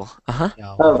bottle. Uh-huh.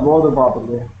 Water bottle.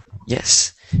 Yeah.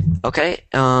 Yes. Okay.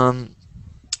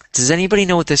 Does anybody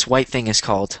know what this white thing is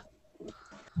called?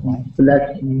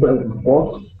 Black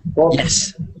board.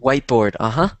 Yes. Whiteboard.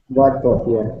 Uh-huh. Whiteboard.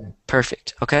 Yeah.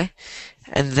 Perfect. Okay.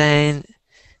 And then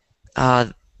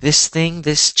this thing,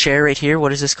 this chair right here,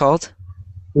 what is this called?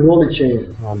 Rolly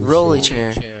chair. Rolly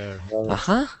chair.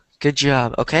 Uh-huh. Good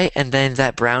job. Okay. And then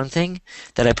that brown thing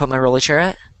that I put my rolly chair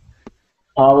at?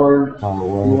 What?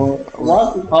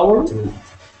 Our?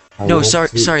 No,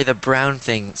 sorry, the brown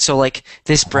thing. So like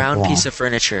this brown piece of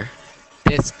furniture.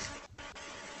 Desk.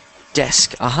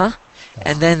 Desk. Uh-huh.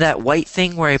 And then that white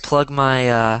thing where I plug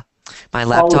my my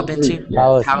laptop into?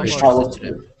 Power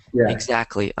strip. Yeah.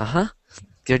 Exactly. Uh-huh.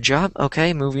 Good job.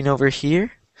 Okay, moving over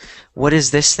here. What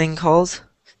is this thing called?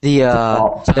 The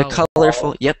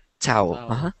colorful, yep, towel.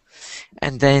 Uh-huh.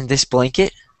 And then this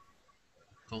blanket?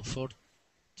 Comfort.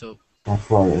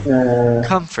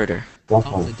 Comforter.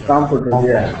 Comforter,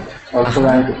 yeah. Or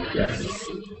blanket, yeah.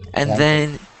 And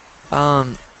then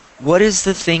what is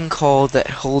the thing called that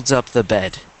holds up the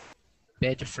bed?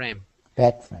 Bed frame.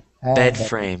 Bed frame. Bed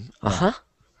frame. Uh-huh.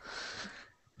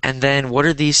 And then what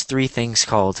are these three things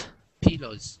called?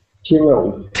 Pillows.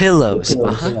 Pillows.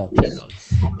 Uh-huh.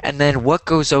 Pillows. And then what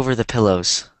goes over the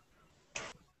pillows?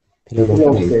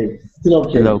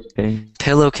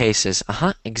 Pillowcases.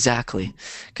 Uh-huh. Exactly.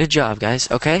 Good job, guys.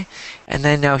 Okay. And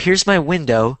then now here's my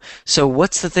window. So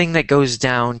what's the thing that goes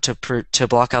down to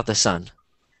block out the sun?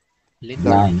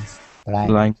 Blinds.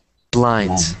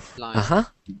 Blinds. Uh-huh.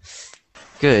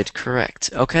 Good, correct.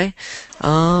 Okay.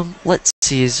 Let's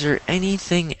see, is there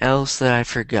anything else that I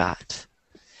forgot?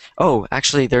 Oh,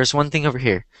 actually, there's one thing over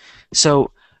here.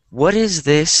 So, what is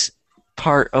this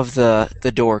part of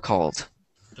the door called?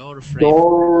 Door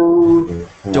frame.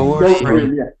 Door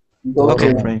frame.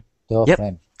 Okay. Door Yep.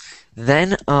 frame.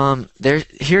 Then,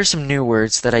 here's some new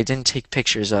words that I didn't take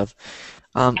pictures of.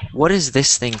 What is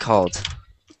this thing called?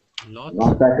 Lock.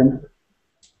 1 second.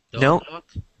 No.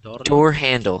 Door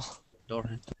handle. Door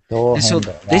handle. Door And so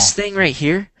handle. this thing right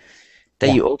here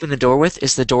that you open the door with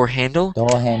is the door handle.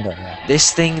 Door handle. Yeah.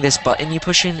 This thing, this button you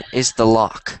push in, is the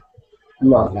lock.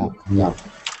 Lock.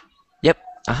 Yep.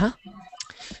 Uh-huh.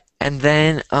 And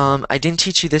then I didn't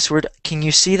teach you this word. Can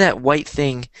you see that white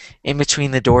thing in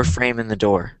between the door frame and the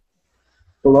door?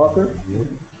 Blocker.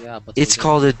 Yeah, but It's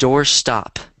called a door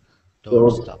stop.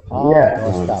 door stop. Oh, Yeah.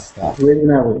 door stop.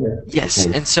 Yes.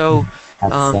 And so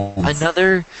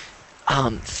another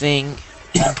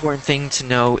important thing to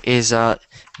know is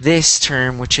this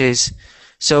term, which is,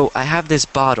 so I have this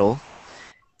bottle,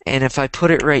 and if I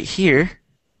put it right here,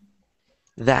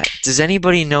 does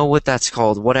anybody know what that's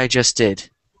called? What I just did?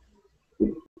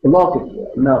 Lock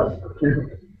it. No.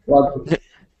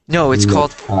 No, it's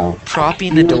called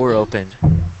propping the door open.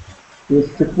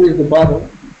 Just to squeeze the bottle.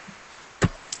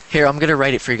 Here, I'm gonna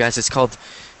write it for you guys. It's called.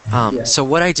 So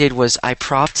what I did was I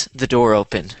propped the door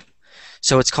open.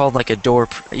 So it's called like a door.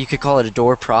 You could call it a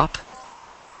door prop.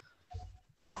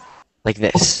 Like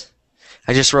this.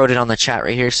 I just wrote it on the chat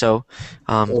right here. So,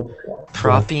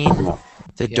 propping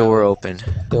the door open.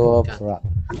 Door prop.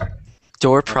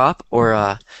 Door prop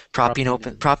or propping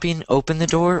open the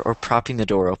door or propping the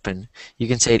door open. You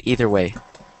can say it either way.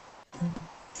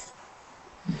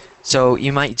 So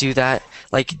you might do that.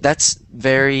 Like that's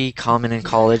very common in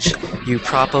college. You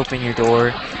prop open your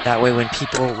door. That way when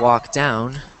people walk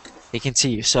down, they can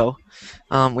see you. So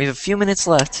we have a few minutes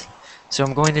left. So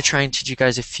I'm going to try and teach you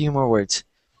guys a few more words.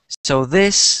 So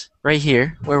this right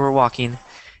here, where we're walking,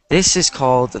 this is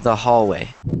called the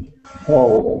hallway.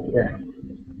 Oh, yeah.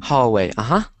 Hallway,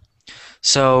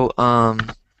 So,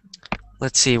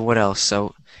 let's see what else.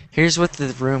 So, here's what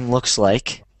the room looks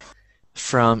like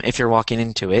from if you're walking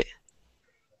into it.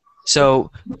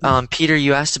 So, Peter,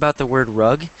 you asked about the word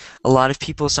rug. A lot of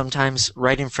people sometimes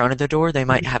right in front of the door, they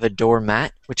might have a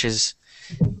doormat, which is,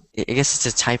 I guess it's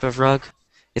a type of rug.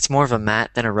 It's more of a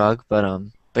mat than a rug, but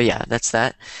yeah, that's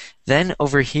that. Then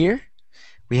over here,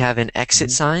 we have an exit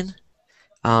sign,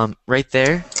 right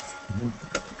there.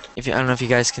 I don't know if you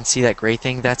guys can see that gray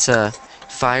thing. That's a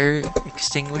fire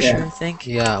extinguisher, I think.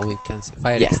 Yeah, we can see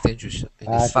fire Yeah. extinguisher.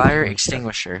 Fire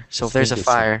extinguisher. So if there's a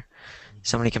fire,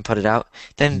 somebody can put it out.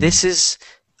 Then this is,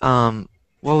 what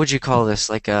would you call this?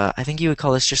 Like I think you would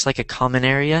call this just like a common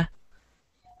area.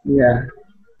 Yeah.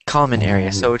 Common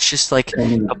area. So it's just like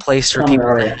a place for Common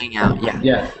people to area. hang out. Yeah.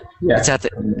 Yeah. Yeah. It's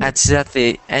at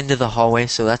the end of the hallway,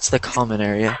 so that's the common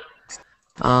area.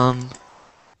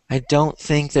 I don't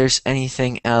think there's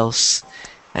anything else,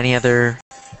 any other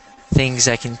things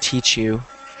I can teach you.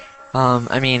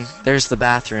 I mean, there's the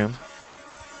bathroom.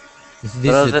 Is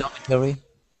this a dormitory?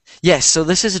 Yes, so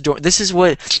this is this is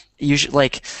what usually,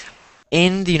 like,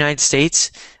 in the United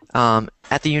States,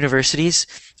 at the universities,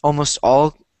 almost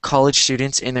all college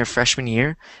students in their freshman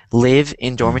year live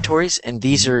in dormitories, and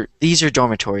these are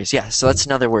dormitories. Yeah, so that's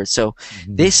another word. So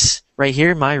this right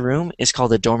here, my room, is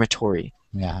called a dormitory.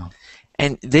 Yeah.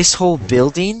 And this whole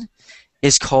building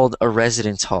is called a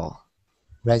residence hall.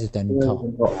 Residence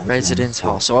hall. Residence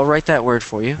hall. So I'll write that word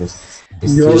for you.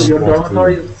 Your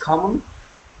dormitory is common?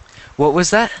 What was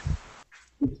that?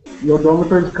 Your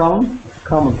dormitory is common?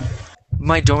 Common.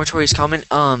 My dormitory is common.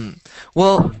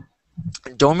 Well,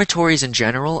 dormitories in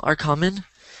general are common.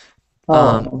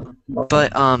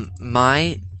 But I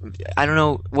don't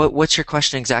know what's your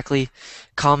question exactly.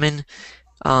 Common.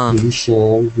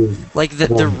 Like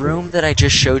the room that I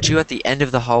just showed you at the end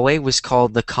of the hallway was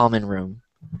called the common room.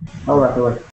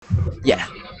 Alright. Yeah.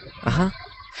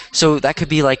 So that could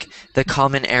be like the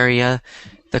common area,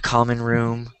 the common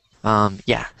room.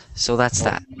 Yeah. So that's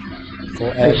that.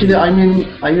 Actually, I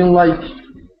mean like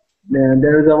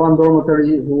there is a one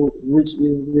dormitory which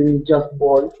is living just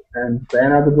boys, and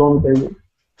another dormitory.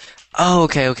 Oh,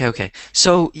 okay.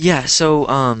 So yeah,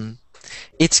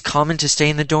 it's common to stay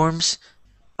in the dorms,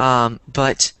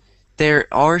 but there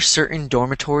are certain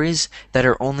dormitories that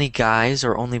are only guys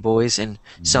or only boys, and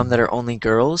some that are only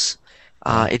girls.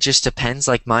 It just depends.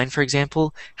 Like mine, for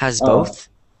example, has both.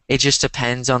 It just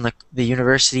depends on the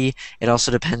university. It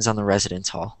also depends on the residence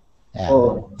hall. Yeah.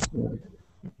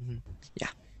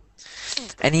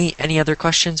 Any other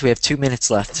questions? We have 2 minutes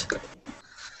left.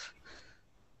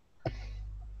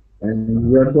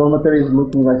 And your dormitory is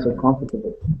looking like so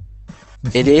comfortable.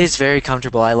 It is very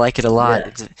comfortable. I like it a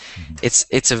lot. Yeah.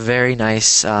 It's a very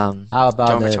nice How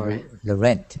about dormitory. the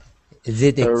rent? Is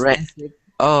it expensive?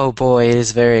 Oh boy, it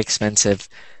is very expensive.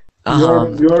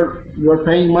 You're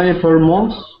paying money per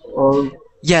month, or?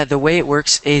 Yeah, the way it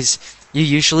works is you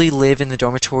usually live in the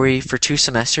dormitory for 2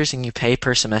 semesters and you pay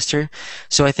per semester.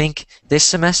 So I think this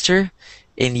semester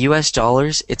in US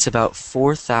dollars it's about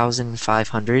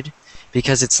 4,500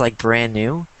 because it's like brand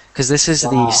new. Because this is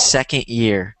the second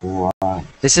year.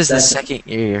 This is the second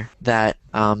year that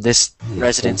this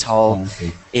residence hall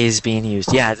is being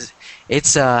used. Yeah,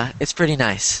 it's pretty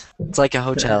nice. It's like a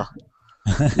hotel.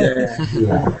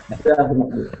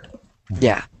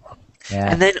 Yeah.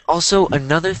 And then also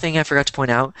another thing I forgot to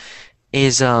point out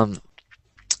is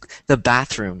the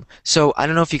bathroom. So I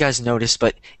don't know if you guys noticed,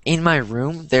 but in my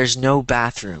room there's no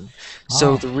bathroom.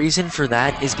 So the reason for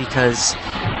that is because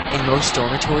in most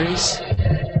dormitories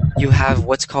you have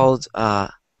what's called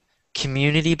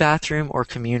community bathroom or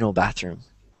communal bathroom.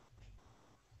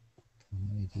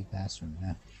 Community bathroom,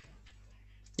 yeah.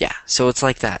 Yeah, so it's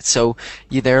like that. So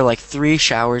there are like 3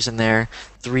 showers in there,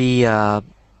 3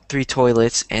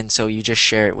 toilets, and so you just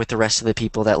share it with the rest of the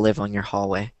people that live on your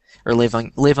hallway or live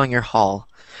on your hall.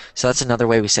 So that's another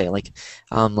way we say it. Like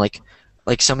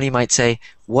somebody might say,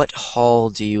 "What hall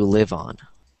do you live on?"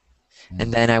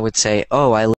 And then I would say,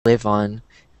 "Oh, I live on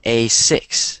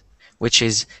A6, which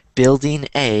is building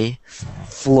A,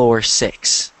 floor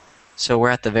 6." So we're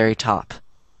at the very top.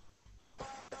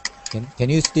 Can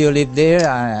you still live there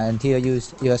until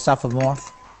you're sophomore?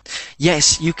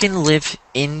 Yes, you can live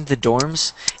in the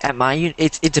dorms. At my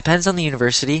it depends on the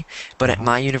university, but at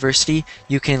my university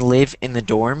you can live in the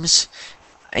dorms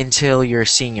until you're a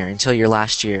senior, until your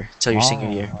last year, until your senior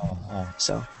year.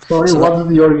 So. Sorry, what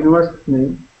is your university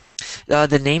name?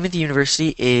 The name of the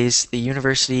university is the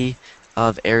University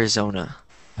of Arizona.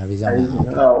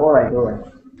 Arizona. Oh, all right, all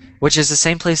right. Which is the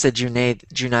same place that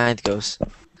Junaid goes.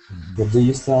 What do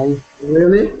you say?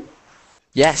 Really?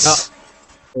 Yes.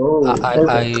 Oh,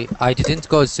 I didn't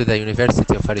go to the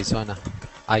University of Arizona.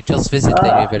 I just visit the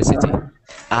university.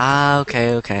 Ah,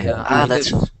 okay, okay. Yeah, Ah, I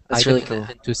that's really live cool.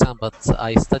 in Tucson, but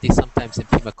I study sometimes in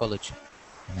Pima College.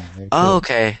 Oh,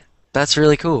 okay. That's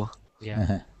really cool.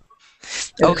 Yeah.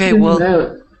 Okay, Excuse me,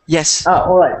 well, yes.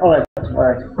 all right, all right, all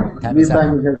right. Time This is up.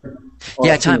 time we have.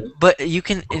 Yeah, time. But you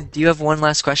can. Do you have one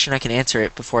last question? I can answer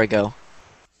it before I go.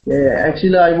 Yeah,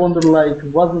 actually, I wonder, like,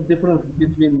 what's the difference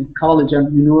between college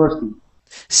and university?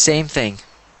 Same thing.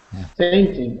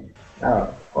 Same thing.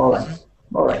 Oh, all right,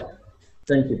 all right.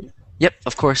 Thank you. Yep,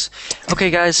 of course. Okay,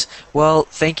 guys. Well,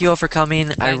 thank you all for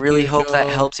coming. I really hope that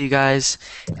helped you guys,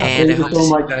 and I Thank you hope so to see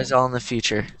much. you guys all in the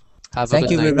future. Have a Thank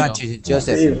good you very night, much, Joe.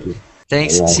 Joseph.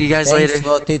 Thanks. See you guys Thanks later.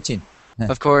 for teaching.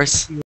 Of course.